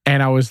 Yeah.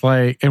 And I was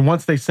like, and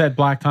once they said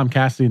Black Tom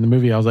Cassidy in the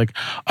movie, I was like,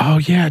 oh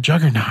yeah,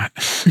 Juggernaut.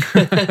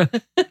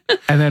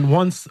 And then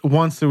once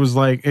it was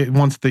like,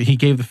 he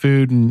gave the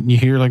food, and you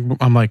hear like,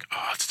 I'm like,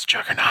 oh, it's the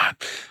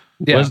Juggernaut.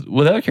 Yeah.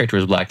 The other character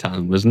was Black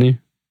Tom, wasn't he?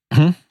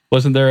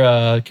 Wasn't there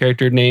a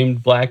character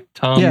named Black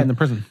Tom? Yeah, in the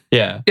prison.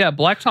 Yeah. Yeah,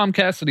 Black Tom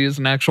Cassidy is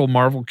an actual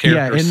Marvel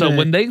character. in So the-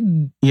 when they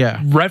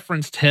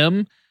referenced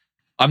him,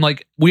 I'm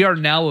like, we are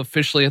now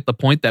officially at the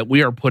point that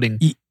we are putting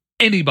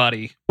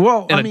anybody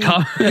Well, in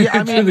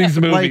into these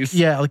movies.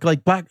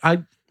 like Black.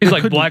 He's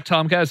like Black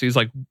Tom Cassidy. He's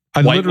like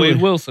I White literally-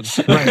 Wade Wilson.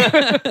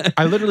 Right.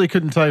 I literally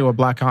couldn't tell you what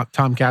Black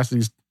Tom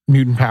Cassidy's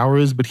mutant power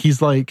is, but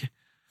he's like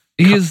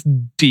He is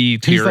D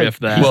tier, like, if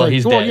that. Well,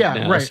 he's dead yeah,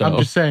 now, right. so. I'm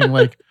just saying,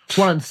 like,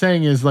 what I'm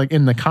saying is, like,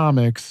 in the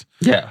comics,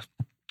 Yeah.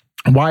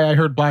 why I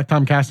heard Black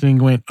Tom Cassidy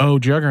and went, "Oh,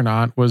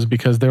 Juggernaut," was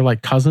because they're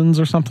like cousins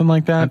or something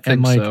like I that, think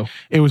and like so.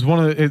 it was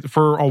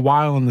for a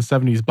while in the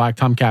 '70s. Black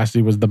Tom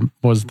Cassidy was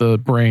the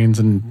brains,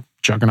 and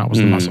Juggernaut was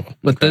the muscle.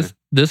 But Okay.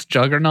 this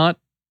Juggernaut,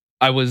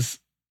 I was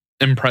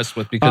impressed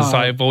with because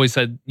I've always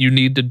said you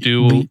need to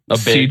do A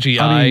big-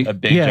 CGI A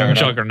big Yeah.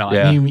 Juggernaut.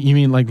 Yeah. You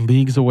mean like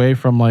leagues away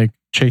from like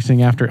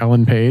chasing after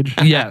Ellen Page?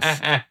 Yes.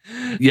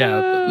 Yeah.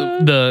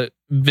 The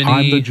I'm the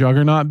Vinny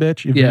Juggernaut,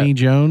 bitch. Yeah. Vinny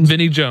Jones.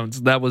 Vinny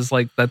Jones. That was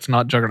like, that's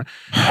not Juggernaut.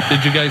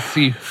 Did you guys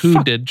see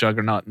who did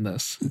Juggernaut in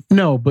this?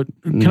 No, but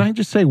can I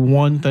just say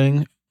one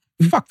thing?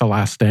 Fuck The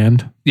Last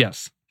Stand.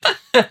 Yes.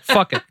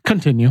 Fuck it.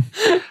 Continue.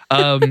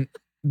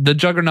 The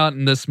Juggernaut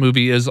in this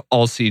movie is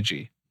all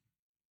CG.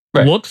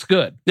 Right. Looks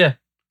good. Yeah.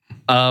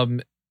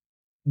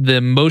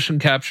 The motion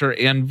capture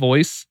and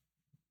voice,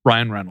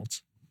 Ryan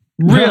Reynolds.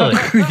 Really?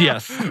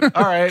 Yes.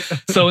 All right.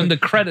 So in the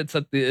credits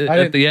at the I end,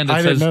 I it didn't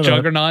says know that.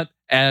 Juggernaut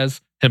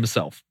as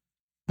himself,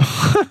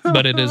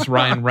 but it is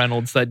Ryan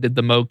Reynolds that did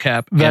the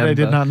mocap. That and I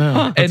did not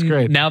know. That's and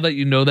great. now that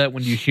you know that,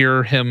 when you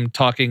hear him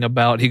talking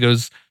about, he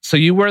goes, "So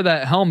you wear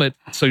that helmet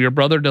so your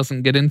brother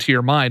doesn't get into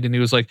your mind," and he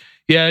was like,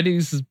 "Yeah, and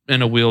he's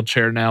in a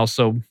wheelchair now,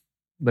 so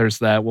there's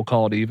that. We'll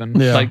call it even."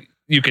 Yeah. Like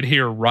you could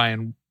hear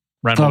Ryan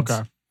Reynolds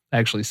Okay.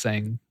 actually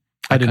saying,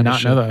 I did kinda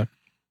not know that.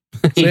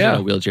 He's yeah.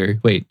 in a wheelchair.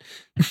 Wait,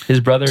 his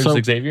brother is So-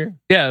 Xavier?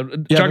 "Yeah, they're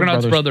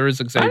Juggernaut's brothers. brother is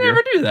I Xavier."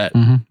 never knew that.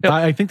 Mhm. Yep.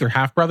 I think they're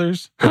half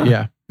brothers. But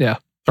yeah. Yeah.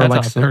 Or That's like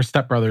awesome. her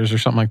stepbrothers or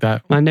something like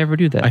that. I never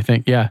knew that. I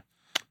think. Yeah.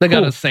 They got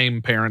Cool. a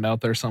same parent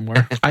out there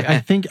somewhere. I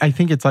think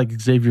it's like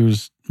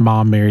Xavier's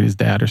mom married his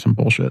dad or some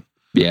bullshit.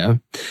 Yeah.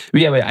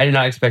 But yeah, but I did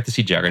not expect to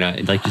see Juggernaut.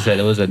 And like you said,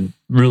 it was a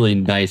really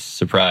nice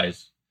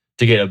surprise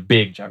to get a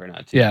big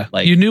Juggernaut too. Yeah,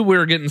 Like you knew we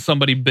were getting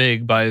somebody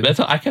big by. that's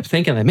what I kept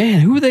thinking, like, man,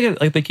 who are they gonna,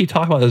 like they keep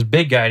talking about this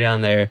big guy down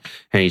there,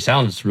 and he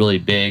sounds really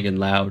big and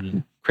loud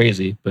and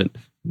crazy, but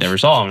never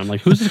saw him. I'm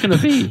like, who's this gonna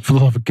be? For the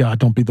love of God,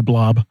 don't be the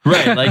blob.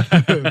 Right, like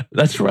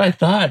that's what I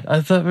thought.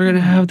 I thought we were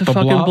gonna have the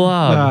fucking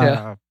blob. Nah,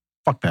 Yeah.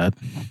 Fuck that.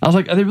 I was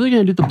like, are they really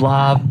gonna do the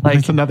blob? Like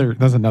That's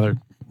another.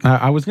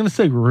 I was gonna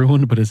say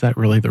ruined, but is that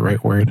really the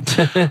right word?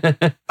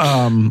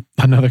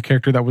 Another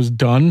character that was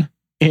done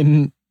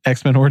in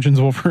X-Men Origins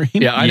Wolverine.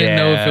 Yeah, I didn't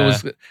know if it Yeah.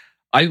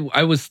 was.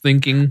 I was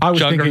thinking I was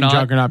Juggernaut, thinking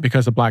Juggernaut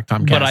because of Black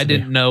Tom Cassidy. but I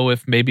didn't know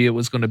if maybe it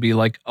was going to be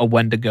like a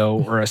Wendigo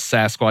or a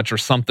Sasquatch or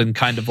something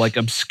kind of like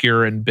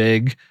obscure and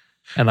big.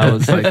 And I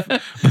was like, the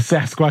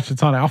Sasquatch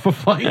that's on Alpha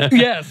Flight.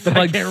 yes, I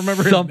like can't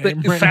remember his something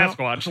name right now.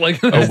 Sasquatch.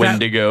 Like a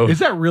Wendigo. Is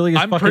that really?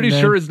 His I'm fucking pretty name?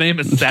 sure his name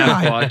is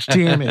God Sasquatch.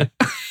 damn it!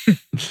 God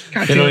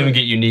They damn don't it. even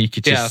get unique.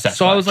 It's Yeah, just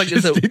so I was like,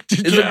 is it?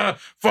 Is it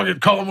fucking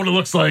call him what it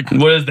looks like.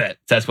 what is that?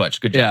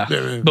 Sasquatch. Good job.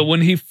 yeah. But when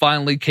he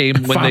finally came,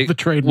 when Filed they the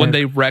trademark. when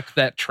they wrecked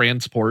that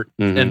transport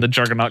Mhm. and the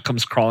Juggernaut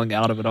comes crawling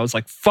out of it, I was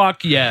like,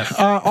 "Fuck yes!"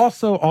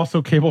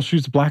 Also, Cable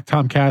shoots Black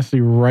Tom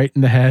Cassidy right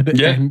in the head,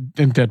 Yeah. and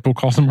Deadpool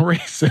calls him a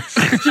racist.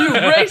 You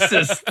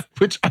racist.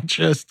 Which I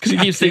just Because he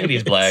keeps thinking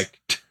he's black.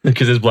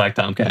 Because it's Black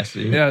Tom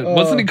Cassidy. Yeah,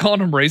 wasn't he calling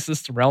him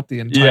racist throughout the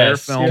entire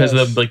Yes, film? because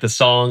of the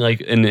song,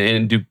 like in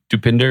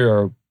Dupinder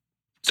or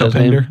what's his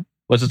name? Dopinder.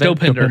 What's his name?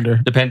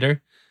 Dopinder.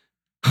 Depender.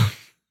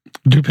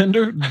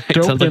 Dupinder.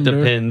 It sounds like Dopinder.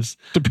 depends.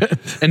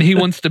 Depends. And he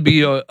wants to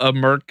be a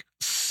merc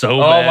so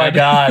Oh bad. my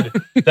god,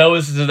 that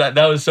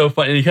was so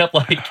funny. And he kept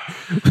like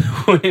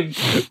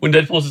when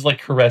Deadpool's just like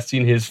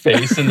caressing his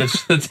face in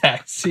the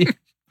taxi.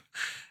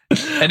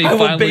 And he I will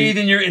finally, bathe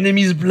in your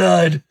enemy's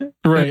blood.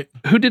 Right.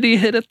 who did he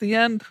hit at the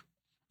end?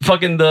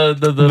 Fucking the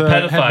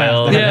headmaster.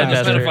 pedophile. The Yeah, the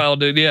headmaster. pedophile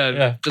dude. Yeah,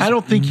 Yeah. just I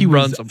don't think he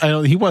runs was.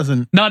 him. He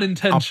wasn't Not a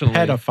intentionally.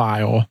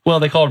 pedophile. Well,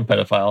 they called him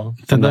pedophile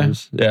they?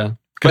 sometimes. Yeah.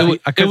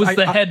 It was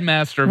the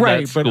headmaster of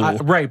Right, that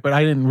school. but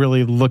I didn't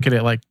really look at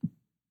it like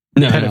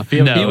No,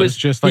 pedophilia. No. He was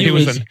just like he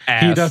was an he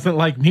ass. doesn't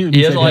like mutants.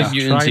 He doesn't and like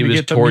he's mutants. trying He to was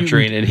get the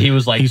torturing, mutant- and he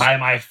was like, he's- "By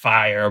my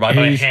fire, by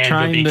my He's hand will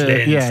trying be to,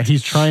 cleansed."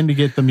 he's trying to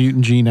get the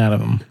mutant gene out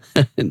of him,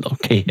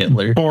 Okay,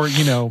 Hitler. or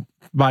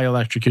by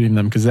electrocuting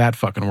them because that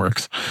fucking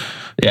works.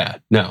 Yeah,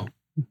 no,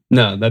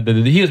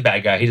 he was a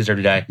bad guy. He deserved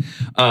to die.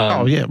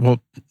 Oh yeah,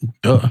 well,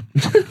 duh.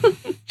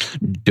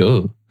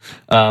 Duh.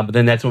 But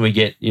then that's when we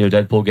get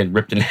Deadpool getting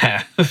ripped in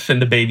half,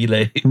 and the baby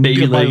leg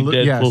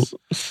Deadpool.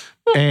 Yes.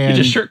 You're And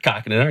just shirt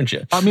cocking it, aren't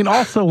you? I mean,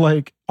 also,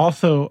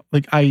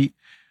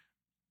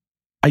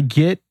 I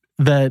get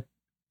that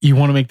you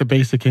want to make the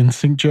Basic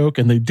Instinct joke,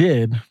 and they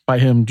did by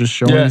him just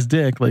showing Yeah. his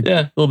dick, like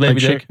Yeah, little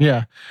baby like, dick.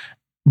 yeah.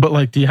 But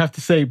like, do you have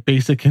to say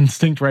Basic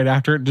Instinct right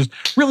after it? Just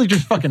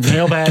fucking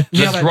nail that.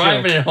 nail Just that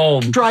driving joke. it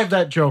home. Drive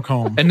that joke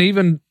home. And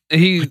even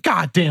he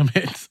God damn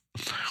it.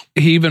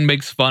 He even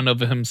makes fun of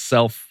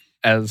himself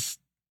as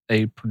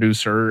a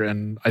producer,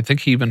 and I think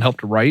he even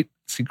helped write.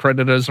 Is he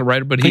credited as a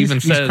writer? But he even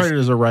he's says, credited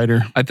as a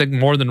writer. I think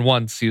more than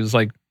once, he was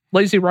like,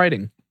 lazy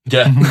writing.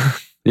 Yeah.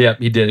 Yeah,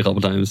 he did a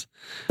couple times.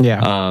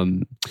 Yeah.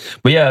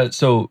 But yeah,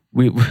 so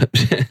we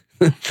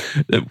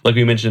like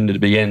we mentioned at the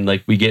beginning,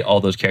 like we get all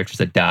those characters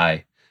that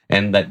die,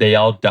 and that they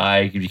all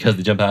die because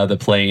they jump out of the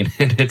plane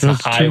and it's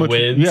high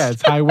winds. Yeah,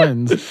 it's high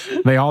winds.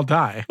 They all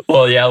die.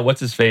 Well, yeah, what's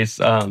his face?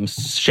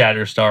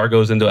 Shatterstar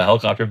goes into a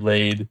helicopter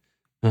blade.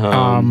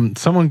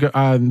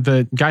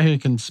 The guy who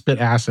can spit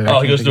acid.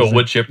 He goes to a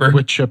wood chipper.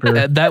 Wood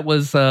chipper. That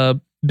was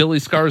Billy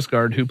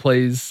Skarsgård, who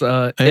plays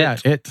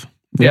It.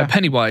 Yeah,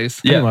 Pennywise.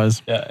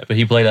 Pennywise. Yeah, but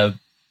he played a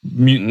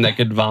mutant that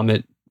could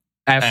vomit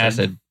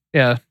acid.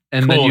 Yeah,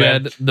 and Cool, then you man.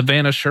 had the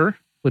Vanisher,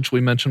 which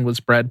we mentioned was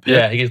Brad Pitt.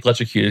 Yeah, he gets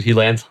electrocuted. He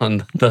lands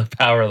on the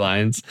power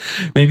lines.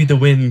 Maybe the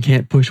wind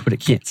can't push what it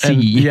can't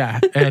see.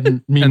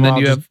 And meanwhile, And then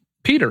you have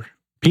Peter.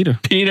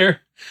 Peter.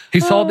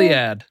 He saw the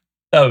ad.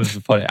 That was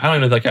funny. I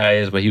don't know who that guy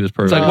is, but he was It's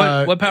perfect.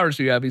 like, what powers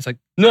do you have? He's like,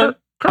 No.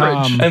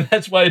 courage. And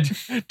that's why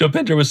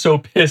Dopinder was so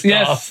pissed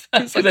Yes.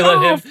 off. He's like, they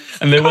let him,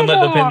 and they wouldn't let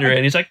come Dopinder on.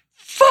 in. He's like,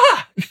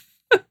 fuck.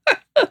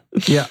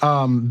 Yeah,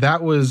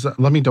 that was.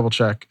 Let me double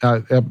check.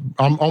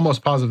 I'm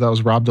almost positive that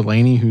was Rob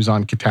Delaney, who's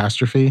on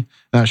Catastrophe.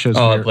 That show's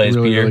It plays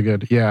really, Peter. really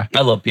good. Yeah,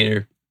 I love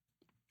Peter.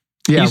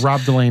 yeah, He's-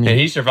 Rob Delaney. And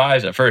he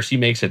survives at first. He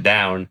makes it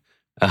down.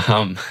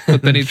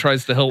 But then he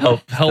tries to help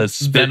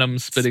the Venom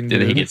spitting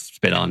Then he dude. gets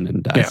spit on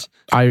and dies.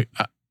 I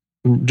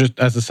just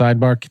as a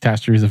sidebar,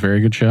 Catastrophe is a very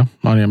good show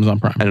on Amazon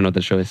Prime. I don't know what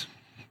that show is.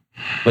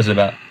 What's it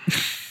about?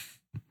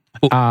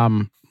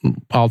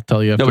 I'll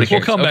tell you. After Nobody the show.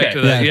 We'll come back Okay.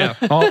 to that. Yeah.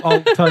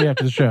 I'll tell you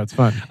after the show. It's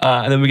fun.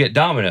 And then we get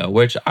Domino,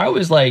 which I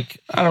was like,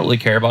 I don't really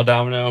care about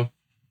Domino.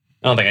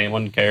 I don't think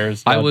anyone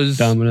cares I about was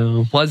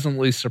Domino.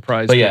 pleasantly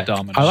surprised But yeah, with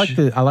Domino.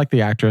 I like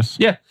the actress.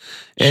 Yeah.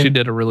 She And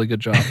did a really good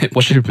job.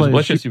 what's your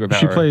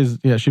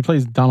superpower? She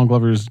plays Donald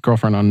Glover's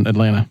girlfriend on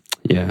Atlanta.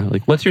 Yeah,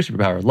 like what's your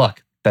superpower?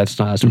 Luck. That's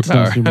not a It's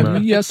not a superpower.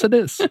 superpower. Yes, it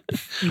is.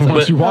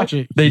 Once you watch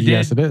it,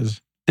 yes, it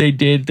is. They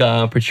did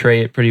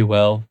portray it pretty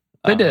well.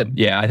 They did.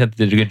 Yeah, I think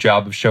they did a good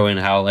job of showing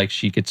how like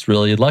she gets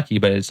really lucky,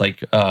 but it's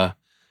like And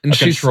a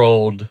she's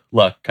controlled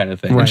luck kind of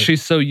thing. Right. and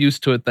she's so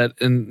used to it that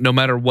no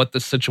matter what the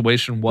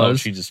situation was,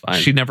 she's just fine.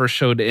 she never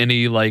showed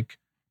any like,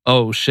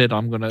 oh shit,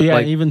 I'm gonna Yeah,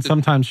 like, even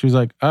sometimes she was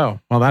like, "Oh,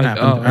 well, that Like,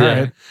 happened. oh, All yeah.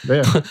 right,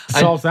 yeah.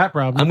 Solves that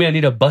problem." I'm gonna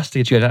need a bus to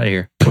get you guys out of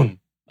here. Boom.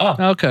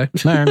 okay.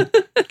 Man,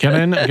 get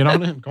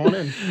on in, go on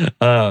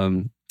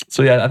in.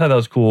 So yeah, I thought that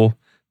was cool.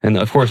 And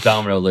of course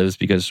Domino lives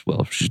because,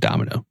 well, she's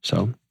Domino.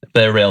 So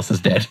everybody else is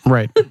dead.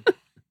 Right.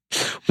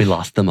 We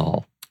lost them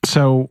all.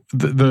 So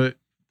the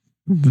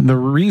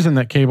reason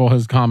that Cable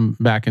has come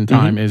back in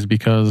time is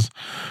because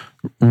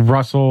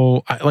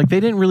Russell, like they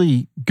didn't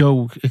really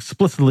go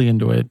explicitly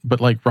into it, but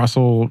like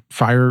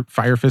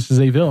Firefist is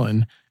a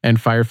villain, and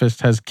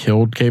Firefist has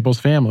killed Cable's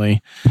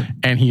family,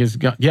 and he has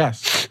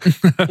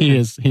he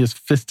has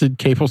fisted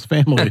Cable's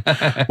family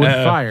with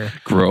fire.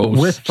 Gross.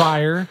 With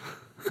fire.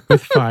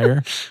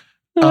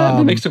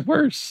 That makes it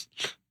worse.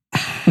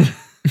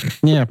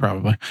 Yeah,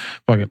 probably.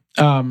 Fuck it.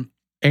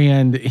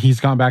 And he's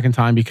gone back in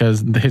time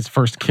because his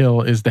first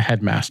kill is the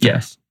headmaster.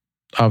 Yes.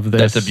 Of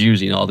this. That's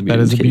abusing all the That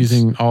mutant is kids.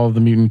 abusing all of the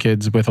mutant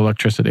kids with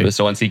electricity.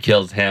 So once he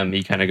kills him,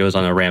 he kind of goes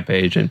on a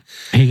rampage, and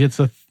He gets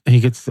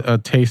a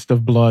taste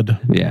of blood.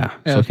 yeah.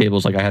 So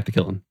Cable's like, I have to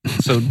kill him.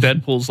 So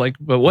Deadpool's like,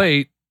 but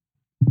wait,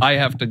 I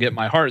have to get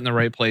my heart in the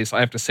right place. I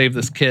have to save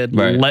this kid.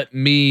 Right. Let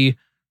me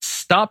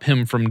stop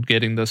him from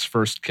getting this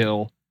first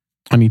kill,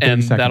 I need 30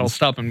 and seconds. that'll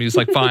stop him. He's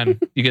like, fine,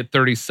 you get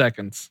 30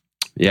 seconds.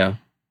 Yeah.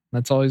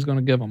 That's all he's going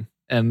to give him.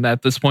 And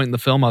at this point in the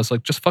film, I was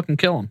like, just fucking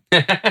kill him.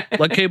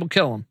 Let Cable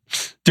kill him.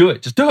 Do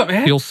it. Just do it,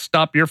 man. You'll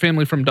stop your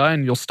family from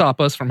dying. You'll stop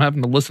us from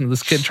having to listen to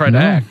this kid try to No.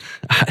 act.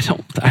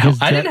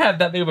 I didn't have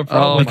that big of a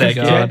problem Oh with my that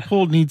God. kid.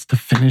 Deadpool needs to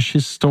finish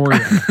his story.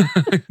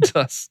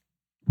 Just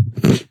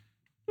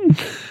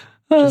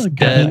Oh,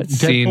 dead. Deadpool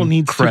Scene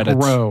needs credits. to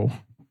grow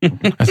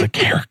as a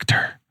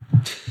character.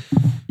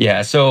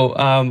 Yeah. So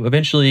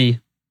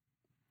eventually,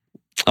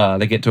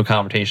 they get to a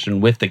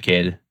confrontation with the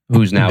kid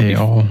who's now They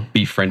all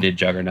befriended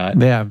Juggernaut.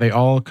 they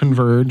all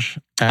converge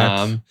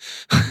at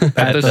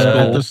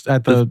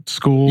the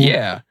school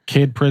Yeah.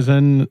 kid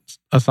prison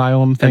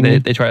asylum And thing.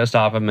 they try to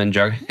stop him, and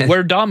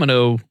where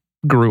Domino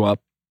grew up.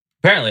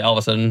 apparently all of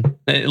a sudden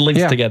it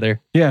links Yeah.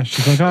 together. Yeah,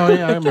 she's like, "Oh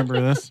yeah, I remember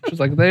this." She's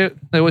like, they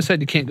always said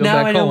you can't go Now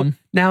back I know. home.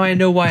 Now I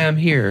know why I'm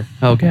here.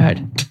 Oh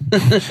God.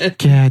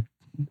 God.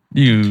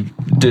 You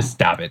just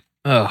stop it.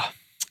 Ugh.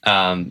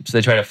 So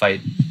they try to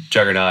fight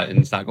Juggernaut, and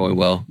it's not going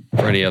well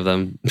for any of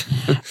them.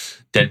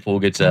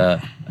 Deadpool gets an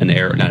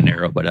arrow, not an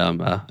arrow, but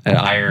an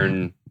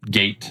iron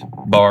gate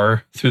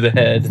bar through the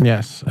head.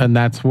 Yes, and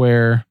that's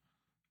where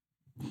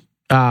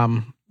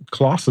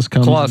Colossus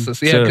comes.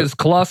 Colossus, yeah, So- because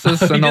Colossus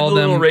He and did all the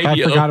little them,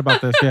 radio. I forgot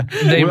about this. Yeah,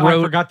 They I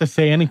wrote- forgot to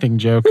say anything.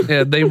 Joke.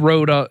 yeah, they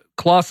wrote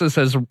Colossus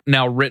has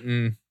now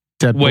written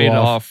Deadpool Wade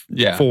off. off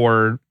Yeah.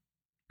 for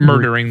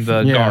murdering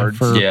the Yeah, guards.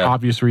 for Yeah.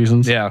 obvious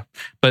reasons. Yeah,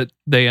 but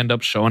they end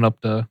up showing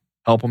up to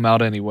help him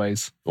out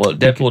anyways. Well,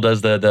 Deadpool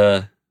does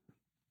the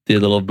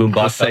little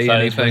boombox Say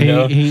outside his anything.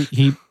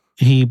 window.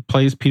 He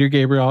plays Peter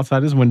Gabriel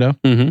outside his window.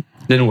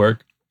 Didn't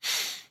work.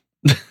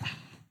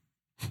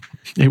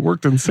 It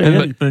worked in say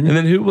anything. And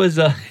then who was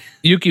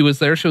Yuki was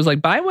there. She was like,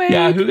 "Bye, Wade."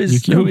 yeah, who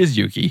is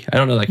Yuki? I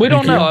don't know that. We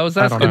don't character. know. I was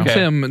I don't asking know.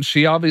 Tim, and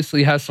she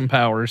obviously has some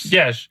powers.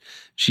 Yeah,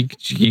 she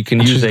can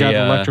use She's a got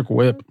an electric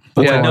whip.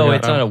 That's Yeah, all I no, got.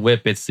 it's not a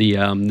whip. It's the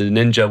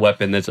ninja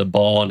weapon. That's a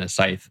ball and a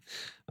scythe.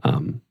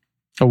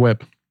 A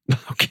whip.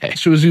 Okay.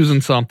 She was using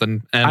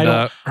something, I and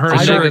don't- her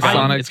I don't-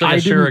 Negasonic. It's like I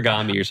a didn't-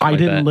 shurigami or something I like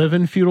didn't that. live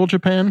in feudal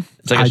Japan.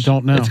 It's like I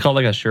don't know. It's called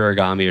like a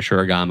shurigami or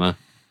shurigama.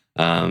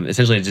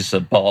 Essentially, it's just a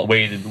ball,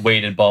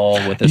 weighted ball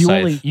with a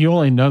scythe. You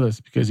only know this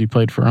because you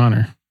played For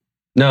Honor.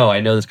 No, I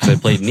know this because I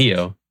played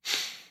Neo.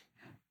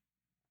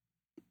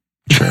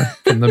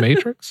 from the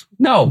Matrix.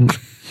 No.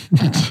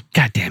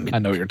 God damn I it.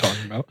 know what you're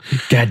talking about.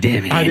 God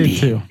damn it, I Andy. did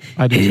too.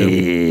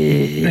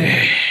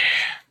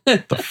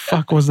 The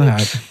fuck was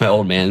that? My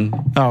old man.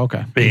 Oh,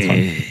 okay. That's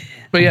fine.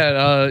 But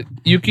yeah,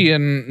 Yuki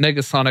and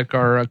Negasonic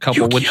are a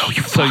couple.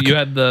 Yukio, So you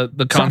had the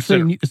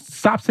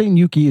Stop saying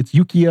Yuki. It's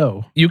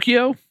Yukio.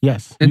 Yukio.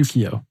 Yes, It's-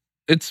 Yukio.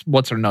 It's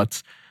what's her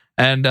nuts,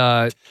 and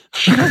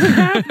She doesn't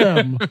have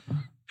them.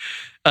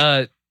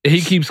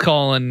 he keeps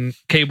calling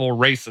Cable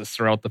racist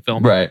throughout the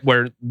film, Right.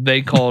 Where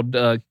they called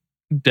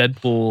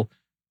Deadpool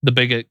the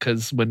bigot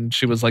because when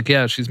she was like,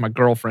 "Yeah, she's my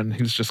girlfriend,"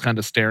 he was just kind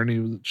of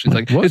staring. She's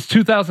like, What? "It's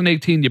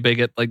 2018, you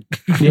bigot!" Like,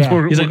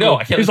 Yeah. He's like, no,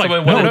 I can't He's let like,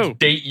 someone no, want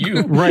to date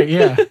you. Right,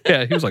 yeah.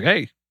 yeah. He was like,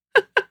 "Hey,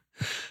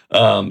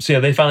 So yeah,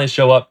 they finally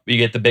show up. You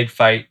get the big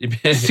fight.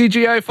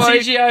 CGI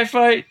fight." CGI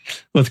fight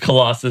with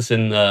Colossus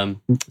and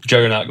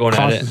Juggernaut going at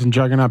Colossus it. and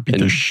Juggernaut beat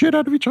the And- shit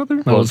out of each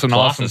other. That was an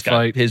awesome Colossus got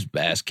fight. his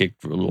ass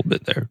kicked for a little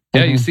bit there.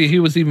 Yeah, Mhm. you see, he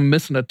was even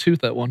missing a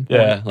tooth at one point.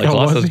 Yeah, like Oh,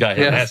 was Colossus he? got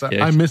his Yes, ass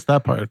kicked. I missed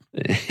that part.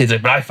 He's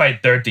like, but I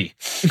fight 30.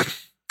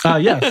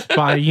 Yes,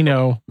 by,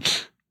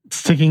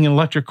 sticking an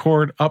electric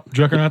cord up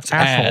Juggernaut's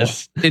asshole.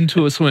 Ass.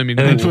 into a swimming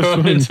And pool. then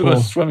throw him into a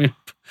pool. swimming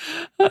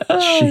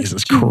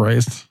Jesus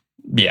Christ.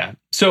 Yeah.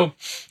 So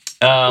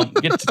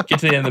get to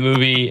the end of the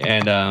movie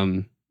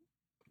and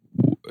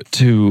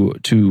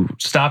to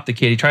stop the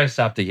kid. He tries to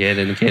stop the kid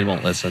and the kid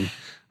won't listen.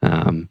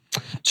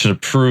 To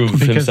prove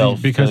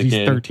himself Because to the he's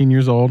kid. 13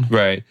 years old.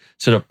 Right.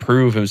 So to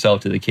prove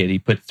himself to the kid, he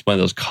puts one of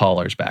those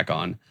collars back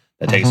on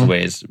that takes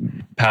away his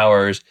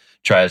powers,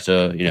 tries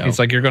to, He's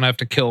like, "You're gonna have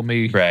to kill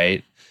me."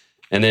 right.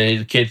 And then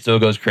the kid still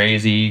goes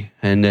crazy.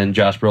 And then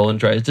Josh Brolin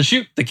tries to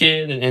shoot the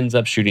kid and ends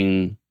up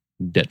shooting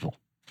Deadpool.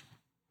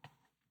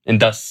 And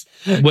thus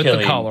With the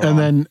killing- collar.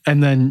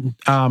 And then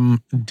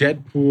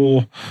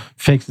Deadpool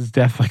fakes his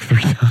death like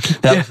 3 times.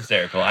 That was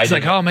hysterical. He's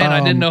like, "Oh man, I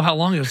didn't know how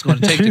long it was going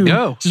to take to two-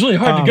 go." It's really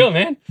hard to go,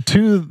 man.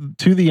 To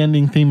the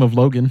ending theme of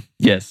Logan.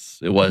 Yes,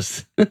 it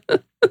was.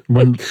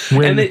 When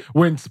they-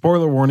 when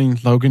spoiler warning,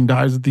 Logan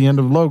dies at the end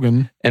of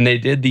Logan. And they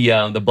did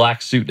the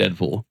black suit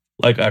Deadpool.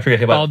 Like I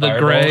forget about the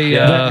fireball. gray,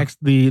 Yeah.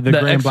 The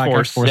gray and black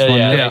X-Force. X-Force Yeah, one.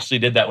 yeah, they yeah. actually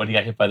did that when he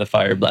got hit by the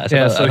fire blast.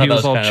 Yeah, I so thought he that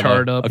was all kind of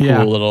charred a up. cool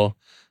Yeah. little,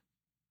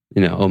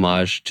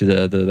 homage to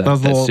That was a that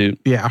little- suit.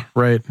 Yeah,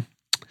 right.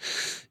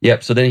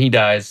 Yep. So then he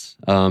dies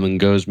and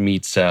goes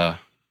meets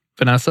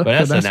Vanessa.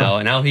 Vanessa now,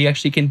 and now he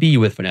actually can be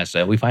with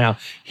Vanessa. We find out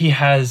he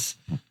has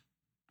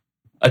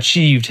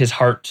achieved his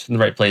heart in the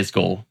right place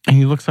goal. And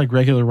he looks like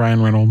regular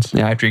Ryan Reynolds.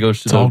 Yeah, after he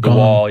goes to It's all the gone.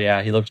 wall,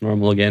 yeah, he looks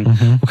normal again.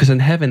 Mhm. Because in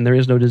heaven there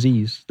is no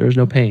disease, there is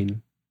no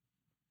pain.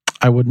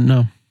 I wouldn't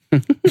know.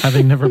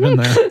 Having never been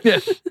there. Yeah.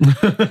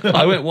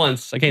 I went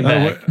once, I came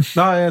back.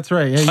 No, that's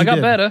right. Yeah, you I got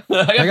did. better.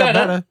 I got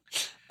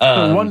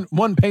better.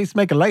 One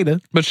pacemaker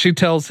later. But she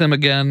tells him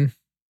again,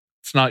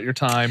 "It's not your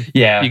time.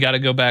 Yeah, You got to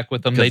go back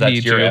with them. because They that's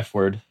need your you." F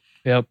word.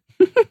 Yep.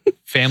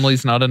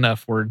 Family's not an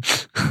F word.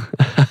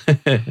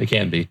 It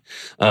can be.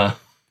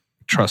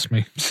 Trust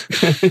me.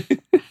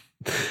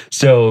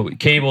 So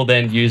Cable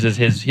then uses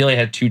he only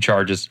had 2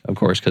 charges, of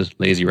course, because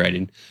lazy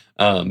writing.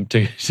 One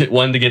to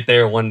get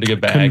there, one to get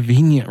back.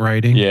 Convenient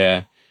writing.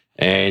 Yeah,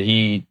 and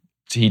he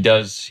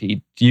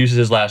uses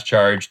his last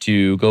charge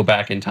to go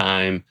back in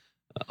time,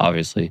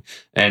 obviously,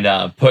 and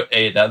put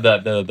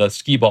the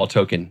skee ball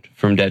token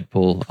from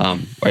Deadpool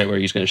right where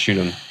he's going to shoot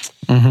him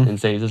Mhm. and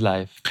saves his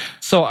life.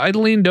 So I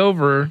leaned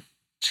over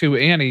to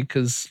Annie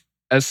because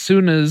as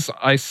soon as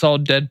I saw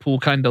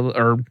Deadpool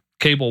or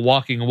Cable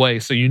walking away,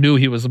 so you knew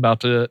he was about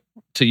to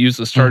use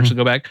this charge to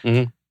go back.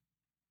 Mhm.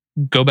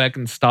 Go back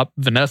and stop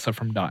Vanessa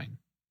from dying.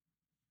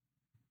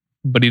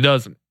 But he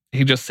doesn't.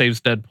 He just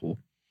saves Deadpool.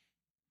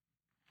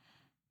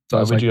 So I Why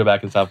was would like, you go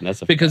back and stop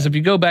Vanessa? because if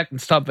you go back and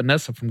stop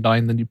Vanessa from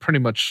dying, then you pretty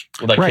much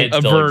that Right, kid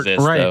still avert-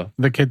 exists, Right. though.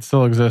 The kid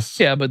still exists.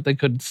 yeah, but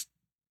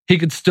he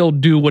could still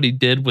do what he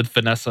did with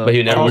Vanessa But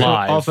he never Also,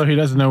 alive. also, he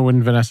doesn't know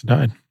when Vanessa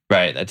died.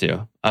 Right, that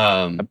too.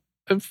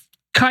 I've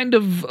kind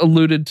of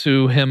alluded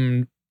to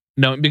him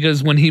knowing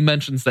because when he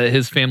mentions that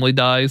his family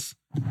dies,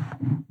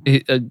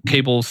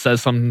 Cable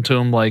says something to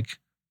him like,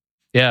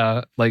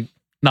 "Yeah, like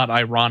not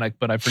ironic,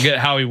 but I forget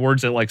how he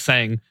words it, like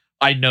saying,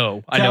 I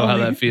know Tell how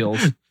me. that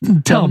feels."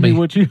 Tell me me.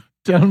 what you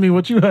Tell me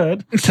what you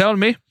heard. Tell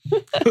me.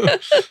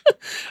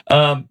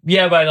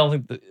 Yeah, but I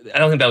don't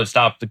think that would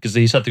stop because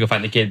he still have to go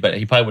find the kid. But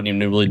he probably wouldn't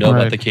even really know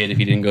about the kid if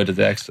he didn't go to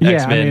the X-Men.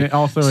 I mean, it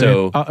also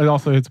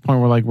hits a point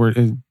where like, would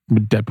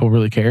Deadpool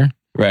really care?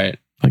 Right.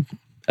 Like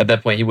at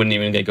that point, he wouldn't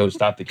even go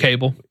stop the kid.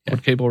 Cable. Yeah.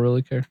 Would Cable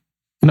really care?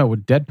 No,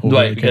 would Deadpool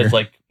Right, really because care?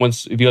 like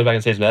once if he goes back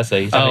and saves an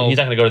essay, he's not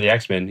going to go to the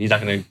X-Men. He's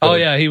not going to. Oh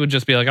yeah, he would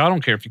just be like, I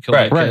don't care if you kill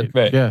that kid.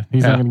 Right. Yeah,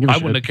 he's not going to give a I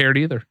shit. wouldn't have cared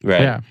either.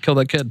 Right. Yeah. Kill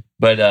that kid.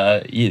 But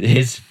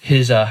his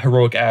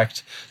heroic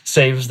act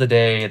saves the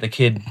day. The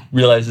kid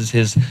realizes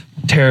his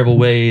terrible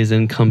ways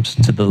and comes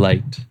to the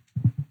light.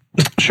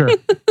 Sure.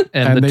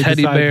 And the they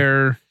teddy decide-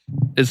 bear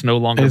is no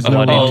longer Is no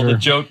bloody. longer- Oh, the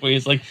joke where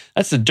he's like,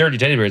 "That's a dirty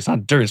teddy bear. It's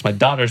not dirt. It's my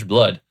daughter's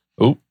blood."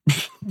 Oh,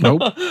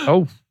 Nope.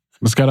 Oh,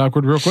 this got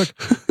awkward real quick.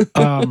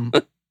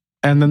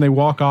 And then they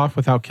walk off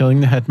without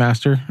killing the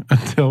headmaster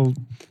until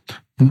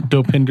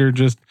Dopinder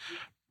just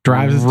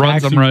drives his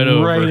Runs taxi him right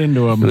over.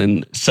 into him. and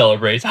then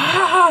celebrates.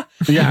 Ah!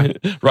 Yeah.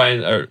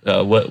 Ryan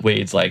or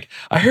Wade's like,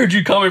 "I heard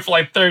you coming for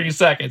like 30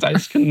 seconds. I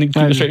just couldn't keep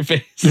a straight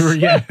face."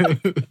 Yeah.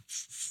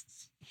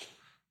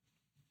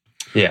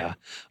 Yeah.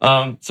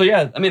 So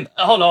yeah, I mean,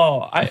 all in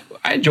all, I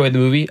enjoyed the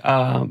movie.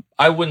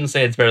 I wouldn't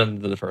say it's better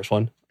than the first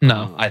one.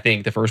 No. I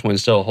think the first one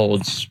still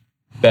holds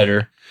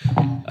better.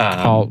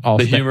 I'll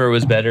the sta- humor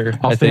was better.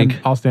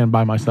 I'll stand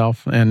by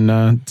myself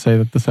and say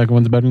that the second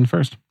one's better than the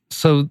first.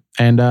 So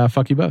And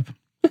fuck you both.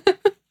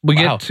 we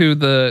Wow. get to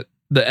the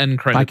end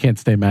credits. I can't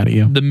stay mad at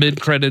you. The mid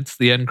credits,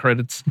 the end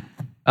credits.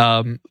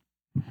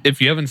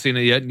 If you haven't seen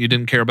it yet and you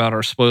didn't care about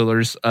our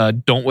spoilers,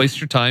 don't waste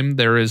your time.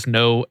 There is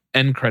no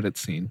end credit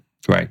scene.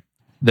 Right.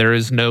 There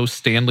is no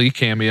Stanley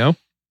cameo.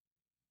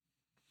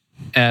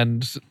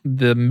 And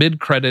the mid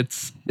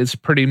credits is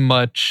pretty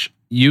much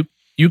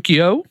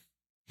Yukio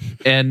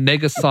and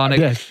Negasonic.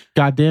 Yes.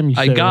 Goddamn, you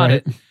I said got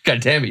right. it.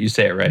 God damn it, you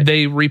say it right.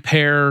 They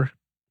repair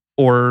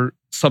or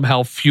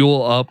somehow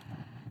fuel up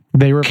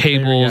They were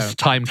Cable's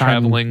time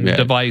traveling yeah.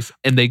 device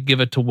and they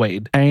give it to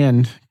Wade.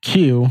 And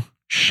Q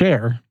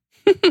share.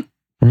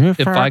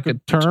 If I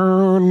could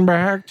turn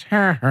back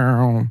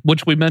town.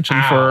 Which we mentioned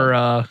Ow.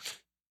 for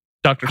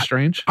Doctor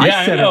Strange. Yeah,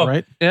 I said I know. it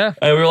right. Yeah.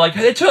 And we were like,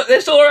 they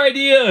stole our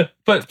idea,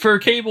 but for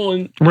Cable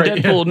and Right,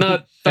 Deadpool, yeah.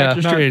 not Yeah.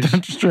 Doctor Not Strange.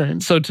 Doctor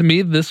Strange. So to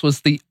me, this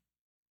was the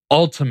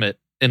ultimate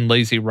in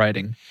lazy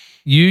writing.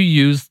 You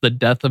used the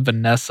death of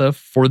Vanessa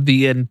for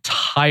the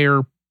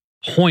entire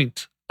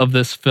point of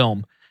this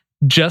film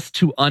just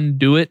to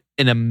undo it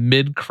in a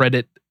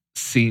mid-credit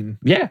scene.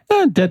 Yeah,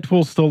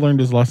 Deadpool still learned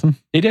his lesson.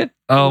 he did.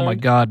 Oh my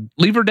God.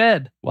 Leave her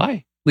dead.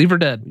 Why? Leave her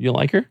dead. You don't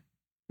like her?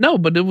 No,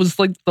 but it was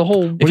like the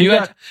whole... If do you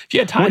you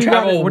had time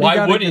travel,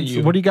 why wouldn't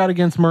you? What do you got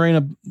against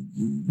Marina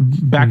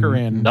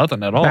Baccarin?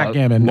 Nothing at all.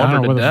 Backgammon. Love I her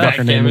don't know to what the death. fuck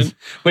her name is.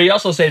 But he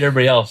also saved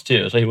everybody else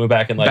too. So he went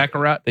back and like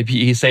Baccarat.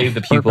 he saved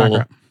the people,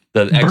 Baccarat.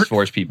 the Bert-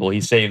 X-Force people.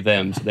 He saved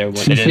them. So they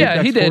didn't.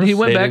 Yeah, he did. He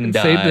went They back didn't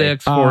and saved die. the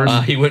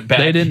X-Force. He went back.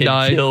 They didn't and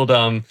die. Killed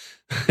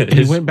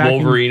his went back and-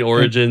 Wolverine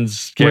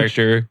origins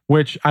character.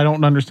 Which I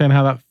don't understand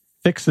how that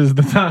fixes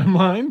the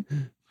timeline.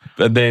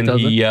 But then Does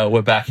he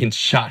went back and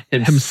shot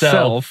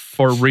himself.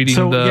 for reading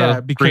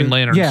the Green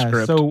Lantern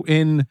script. So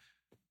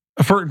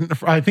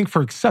I think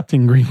for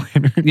accepting Green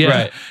Lantern. Yeah.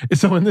 Right.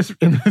 So in this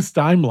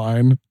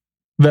timeline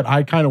that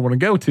I kind of want to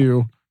go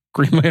to,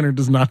 Green Lantern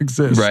does not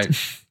exist. Right.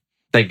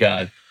 Thank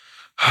God.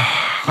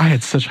 I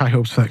had such high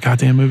hopes for that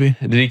goddamn movie.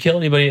 Did he kill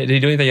anybody? Did he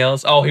do anything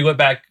else? Oh, he went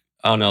back.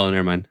 Oh no,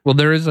 never mind. Well,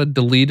 there is a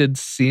deleted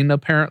scene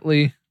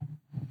apparently.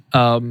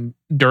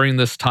 During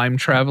this time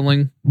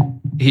traveling,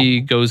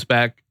 he goes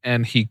back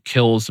and he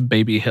kills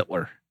baby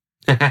Hitler.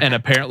 And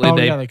apparently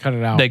they cut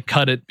it out. they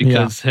cut it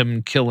because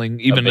him killing,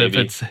 even if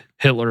baby. it's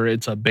Hitler,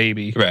 it's a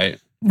baby. Right.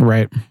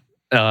 Right.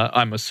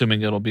 I'm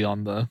assuming it'll be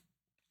on the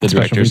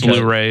director's cut.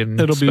 Blu-ray and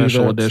It'll be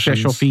special the editions.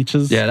 special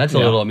features. Yeah, that's a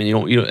little. I mean, you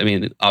don't. I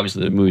mean,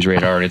 obviously the movie's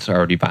rated R and it's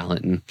already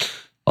violent, and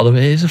although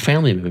it is a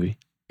family movie,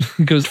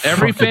 Because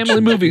every Fucking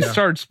family movie yeah.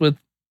 starts with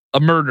a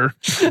murder.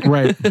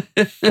 Right.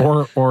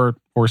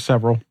 or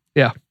several.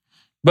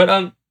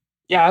 but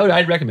yeah,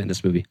 I'd recommend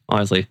this movie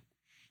honestly.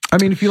 I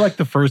mean, if you like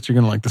the first, you're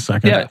gonna like the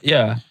second.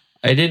 Yeah.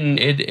 I didn't.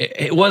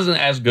 It wasn't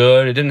as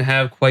good. It didn't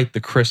have quite the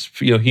crisp,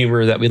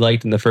 humor that we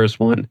liked in the first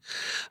one.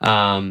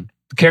 The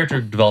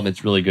character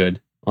development's really good.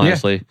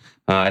 Honestly,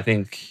 I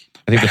think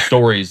the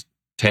story's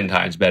 10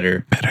 times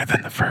better. Better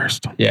than the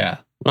first. Yeah,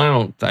 I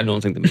don't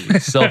think the movie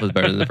itself is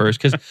better than the first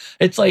because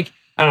it's like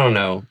I don't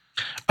know.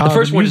 The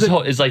first one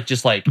is like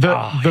just like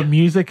the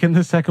music in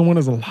the second one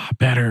is a lot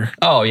better.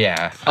 oh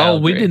yeah. Oh,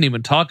 we didn't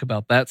even talk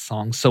about that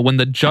song. So when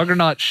the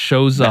Juggernaut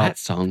shows that up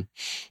song.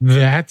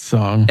 That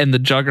song. and the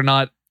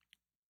Juggernaut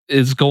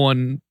is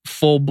going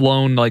full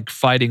blown like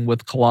fighting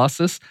with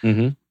Colossus,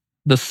 Mm-hmm.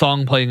 the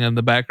song playing in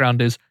the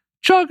background is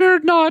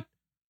Juggernaut.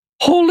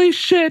 Holy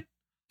shit.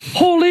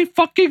 Holy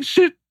fucking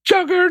shit.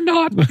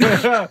 Juggernaut,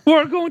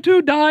 we're going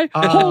to die.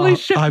 Holy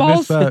shit I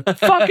balls. missed that.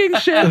 Fucking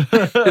shit.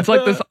 It's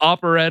like this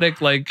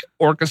operatic, like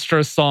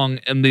orchestra song,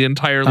 and the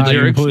entire I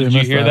lyrics. completely Did you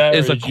missed hear that. that?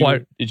 Is or a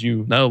choir. Did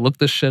you? No, look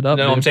this shit up.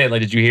 No, dude. I'm saying,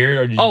 like, did you hear it?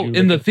 Or did you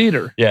in the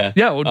theater. Yeah.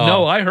 Yeah.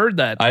 No, I heard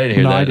that. I didn't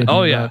hear No, that. I didn't.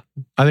 Oh, hear yeah. that.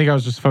 I think I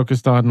was just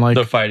focused on like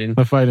The fighting.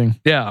 the fighting,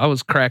 Yeah, I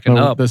was cracking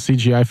up. the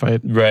CGI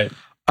fight. Right.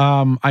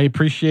 I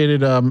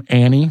appreciated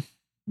Annie.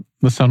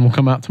 The sun will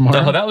come out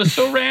tomorrow. No, that was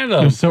so It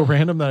random. was so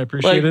random that I Like,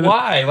 appreciated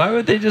why? Why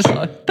would they just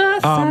like, the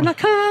sun will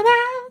come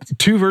out? it.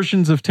 Two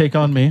versions of Take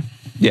on Me.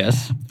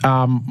 Yes.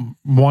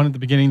 One at the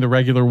beginning, the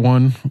regular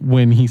one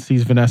when he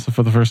sees Vanessa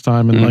for the first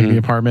time in like the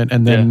apartment,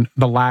 and then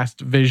the last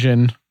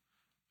vision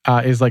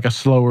is like a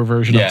slower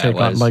version Yeah, of Take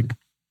it on, was. like,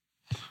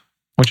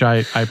 which I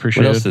What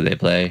appreciated. else did they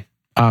play?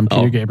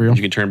 Peter Gabriel.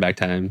 You can turn back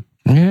time.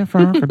 If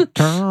I could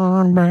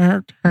turn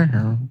back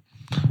time.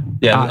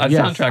 Yeah, that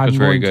yes, soundtrack was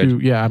very good.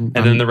 And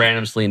And then the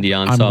random Celine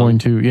Dion I'm song.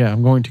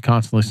 going to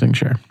constantly sing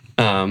Cher.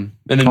 And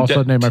then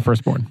Also name my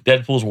firstborn.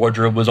 Deadpool's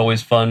wardrobe was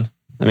always fun.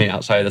 I mean,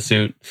 outside of the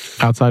suit.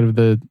 Outside of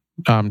the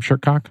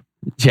shirt cock.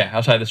 Yeah,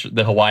 outside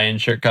the Hawaiian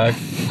shirt cock.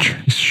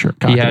 Shirt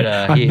cock. He had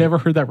I've never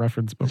heard that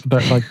reference, but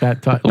like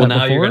that. Well, that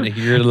now before. you're going to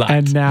hear it a lot.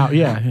 And now,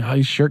 yeah,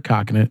 he's shirt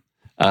cocking it.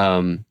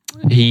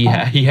 He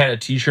had a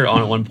T-shirt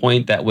on at one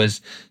point that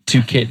was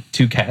two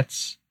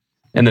cats,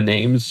 and the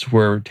names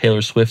were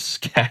Taylor Swift's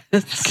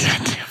cats.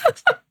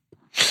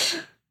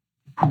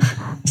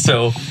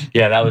 So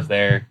yeah, that was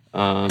there.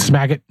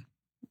 Smack it.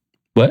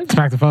 What?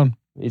 Smack the phone.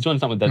 He's doing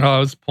something with Oh, that. I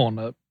was pulling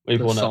up What are you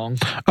the pulling up? song.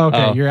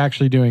 Okay, Oh. you're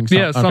actually doing something.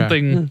 Yeah, Okay.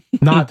 something.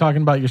 Not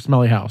talking about your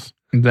smelly house.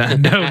 No,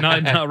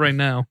 not right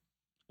now.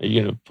 Are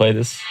you gonna play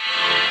this?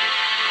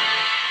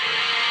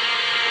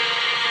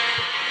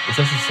 Is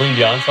this a Celine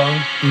Dion song?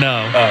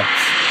 No. Oh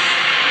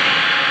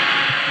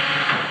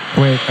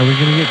Wait, are we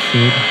gonna get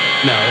sued?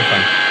 no, we're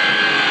fine.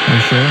 Are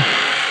you sure?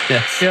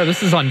 Yes. Yeah,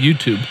 this is on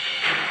YouTube.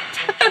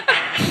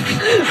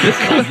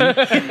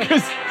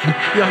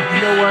 Yeah,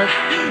 you know what?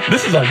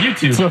 This is on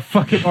YouTube. It's a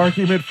fucking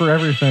argument for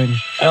everything.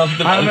 I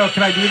I don't know.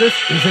 Can I do this?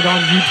 Is it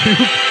on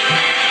YouTube?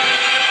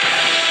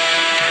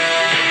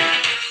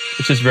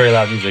 It's just very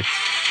loud music.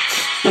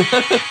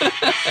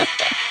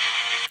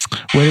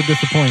 Way to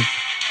disappoint.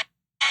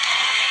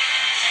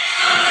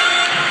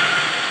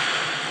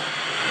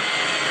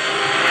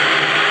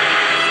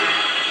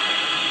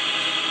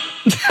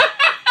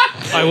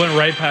 I went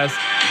right past.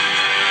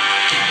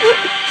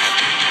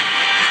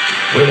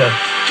 Way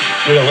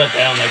to let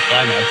down that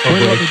climax. Way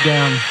to let me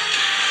down.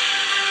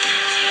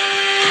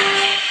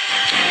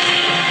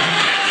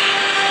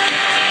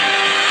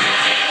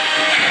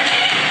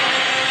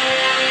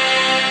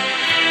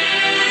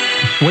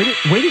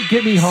 Way to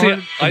get me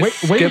hard. I Way to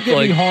skipped, get me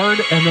like- hard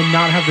and then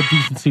not have the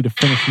decency to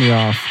finish me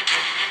off.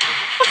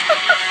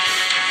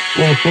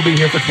 We'll be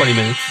here for 20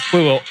 minutes. We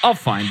will. I'll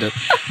find it.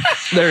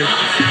 There.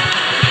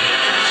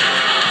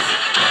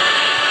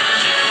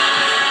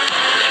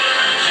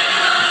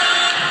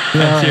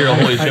 That's your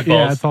holy shit Yeah,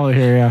 balls. that's all I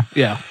hear. Yeah.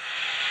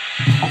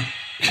 Yeah,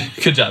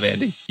 Good job,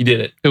 Andy. You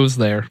did it. it was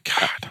there.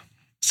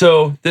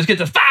 So this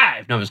gets a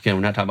 5. No, I'm just kidding.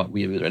 We're not talking about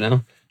weeaboos right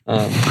now.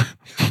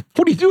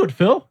 What are you doing,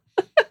 Phil?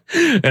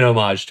 An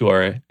homage to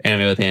our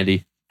anime with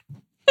Andy.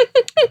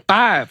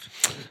 5.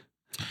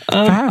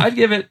 Five. I'd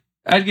give it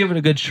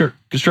a good shirt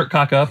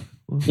cock up.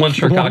 One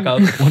shirt cock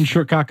up. One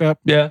short cock up.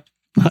 Yeah.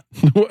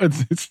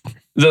 It's,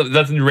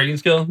 That's the rating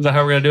scale? Is that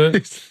how we're gonna do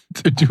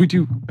it? do we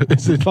do?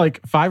 Is it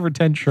like 5 or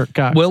 10 short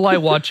cocks? Will I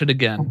watch it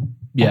again?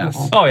 Yes.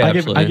 Oh yeah, I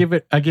give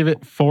absolutely. I give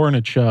it 4 and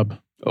a chub.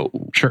 Oh,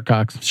 Shirt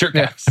cocks. shirt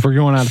Yeah. cocks. If we're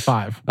going out of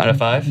 5. Out of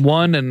 5.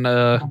 1 and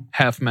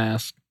half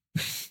mast.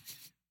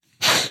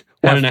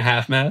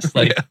 1.5 mass.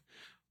 Like, Yeah.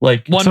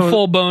 like. One So-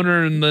 full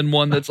boner and then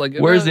one that's like.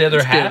 Where's the other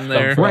it's half getting come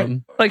there? from?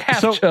 Right. Like half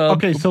So chub.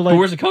 okay, so But like,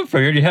 where's it come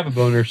from? You already have a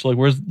boner, so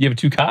like, you have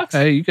 2 cocks?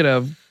 Hey, you could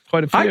have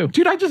quite a few.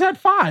 dude, I just had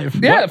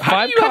 5. Yeah, What? How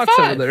 5 do you have cocks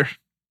 5? over there.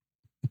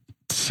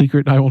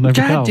 Secret I will never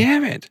tell. God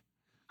damn it!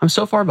 I'm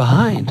so far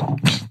behind.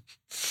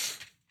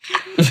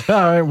 All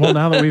right. Well,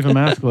 now that we've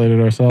emasculated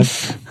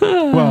ourselves,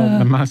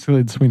 well,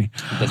 emasculated Sweeney.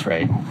 That's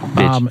right.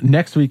 Bitch.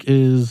 Next week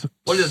is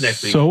What is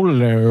next week?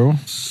 Solo,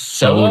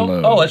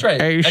 Solo? Oh, that's right.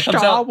 a That comes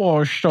Star out.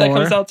 Wars That story.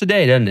 comes out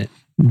today, doesn't it?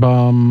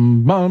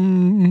 Bum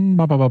bum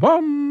bum bum bum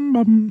bum.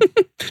 bum.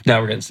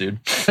 Now we're getting sued.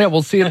 Yeah,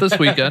 we'll see it this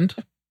weekend,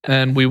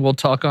 and we will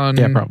talk on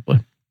Yeah,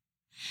 probably.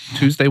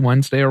 Tuesday,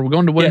 Wednesday. Are we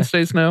going to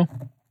Wednesdays now?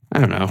 I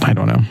don't know. I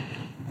don't know.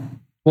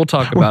 We'll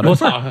talk about We'll it.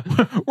 talk.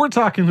 We're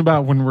talking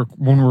about when we're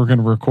going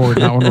to record,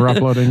 not when we're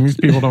uploading. These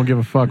people don't give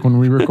a fuck when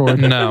we record.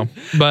 No,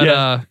 but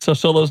Yeah. So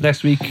Solo's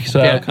next week. So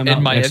yeah, it'll come out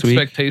and my next week.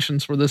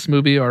 expectations for this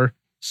movie are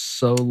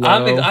so low.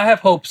 I have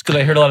hopes because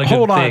I heard a lot of good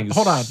Hold on, things.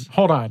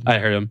 hold on. I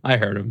heard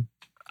him.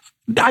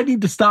 I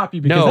need to stop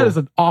you because No. that is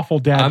an awful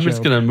dad I'm joke.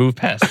 just gonna move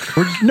past.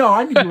 No,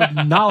 I need to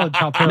acknowledge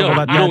how terrible No,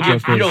 that you dad don't joke give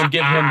is. you don't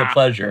give him the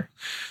pleasure.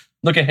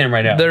 Look at him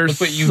right now. They're Look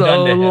what you've so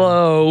done to him.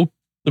 low.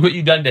 Look what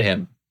you've done to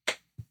him.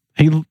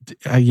 Yeah.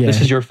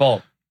 This is your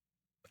fault.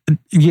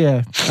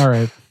 Yeah. All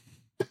right.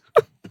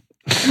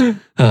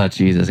 Oh,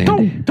 Jesus,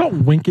 Andy.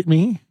 Don't wink at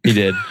me. He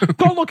did.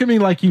 Don't look at me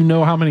like you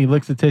know how many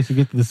licks it takes to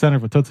get to the center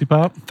of a Tootsie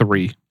Pop.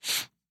 3.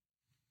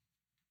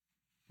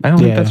 I don't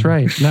think that's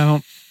right.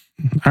 No.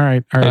 All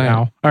right,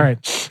 Al. All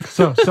right.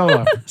 So,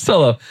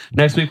 Solo.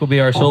 Next week will be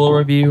our solo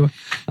review.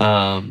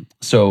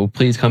 So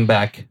please come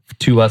back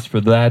to us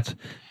for that.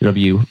 It'll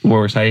be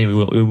more exciting.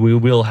 We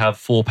will have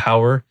full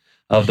power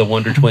of the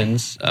Wonder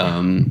Twins.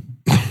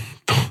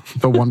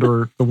 the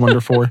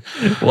Wonder Four.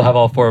 We'll have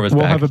all 4 of us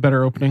We'll back. have a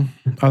better opening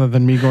other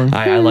than me going.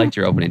 I liked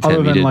your opening, Tim.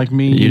 Other than like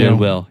me, you did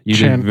well. You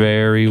did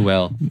very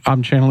well.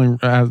 I'm channeling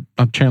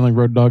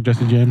Road Dogg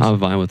Jesse James. I'm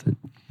fine with it.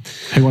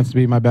 Who wants to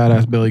be my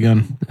badass Billy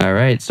Gunn? All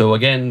right. So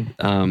again,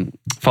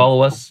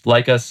 follow us,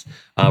 like us.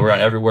 We're out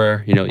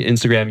everywhere.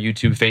 Instagram,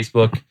 YouTube,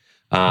 Facebook.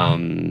 What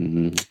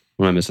am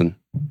I missing?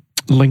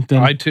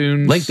 LinkedIn.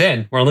 iTunes.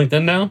 LinkedIn. We're on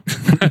LinkedIn now?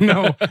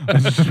 No,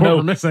 that's just what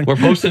we're missing. We're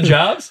posting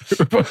jobs?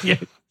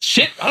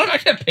 Shit. I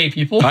can't pay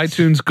people.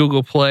 iTunes,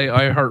 Google Play,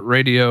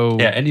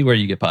 iHeartRadio. Yeah, anywhere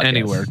you get podcasts.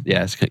 Anywhere.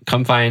 Yes.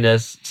 Come find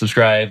us,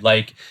 subscribe,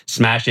 like,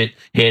 smash it,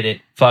 hit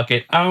it, fuck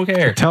it. I don't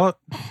care. Tell it.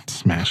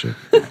 Smash it.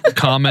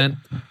 Comment.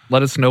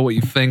 Let us know what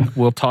you think.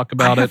 We'll talk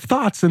about I it. have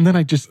thoughts, and then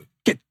I just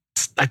get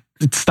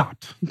it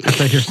stopped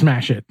after I hear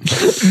smash it.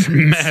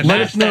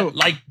 Let us know. That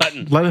like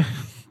button.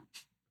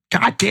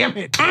 God damn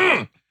it.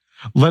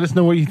 Let us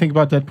know what you think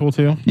about Deadpool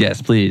 2.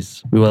 Yes,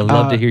 please. We would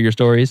love to hear your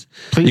stories.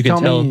 Please you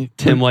can tell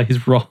Tim why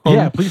he's wrong.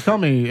 Yeah, please tell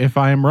me if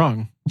I am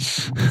wrong.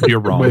 You're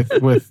wrong.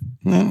 With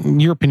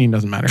your opinion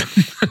doesn't matter.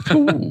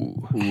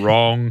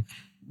 Wrong.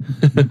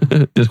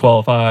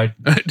 Disqualified.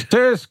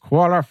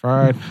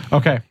 Disqualified.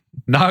 Okay.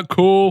 Not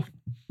cool.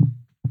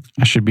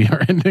 That should be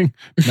our ending.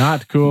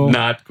 Not cool.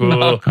 Not cool.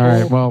 Not cool. All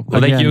right. Well,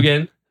 thank you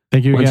again.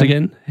 Thank you once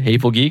again.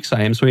 Hateful Geeks.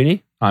 I am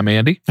Sweeney. I'm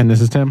Andy. And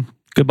this is Tim.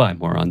 Goodbye,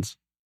 morons.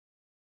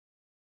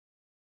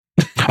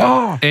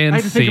 Oh, and I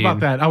had to think about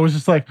that. I was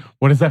just like,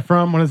 what is that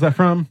from? What is that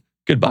from?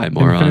 Goodbye,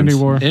 morons. Infinity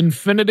War.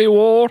 Infinity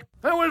War.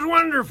 That was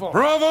wonderful.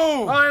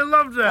 Bravo! I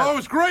loved that. Oh, it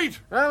was great.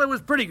 Well, it was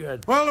pretty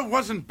good. Well, it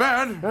wasn't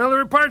bad. Well, there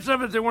were parts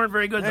of it that weren't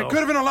very good, though. It could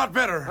have been a lot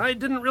better. I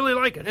didn't really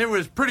like it. It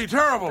was pretty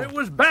terrible. It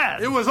was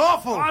bad. It was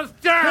awful. It was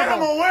terrible. Get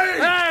him away!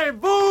 Hey,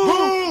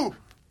 boo! Boo!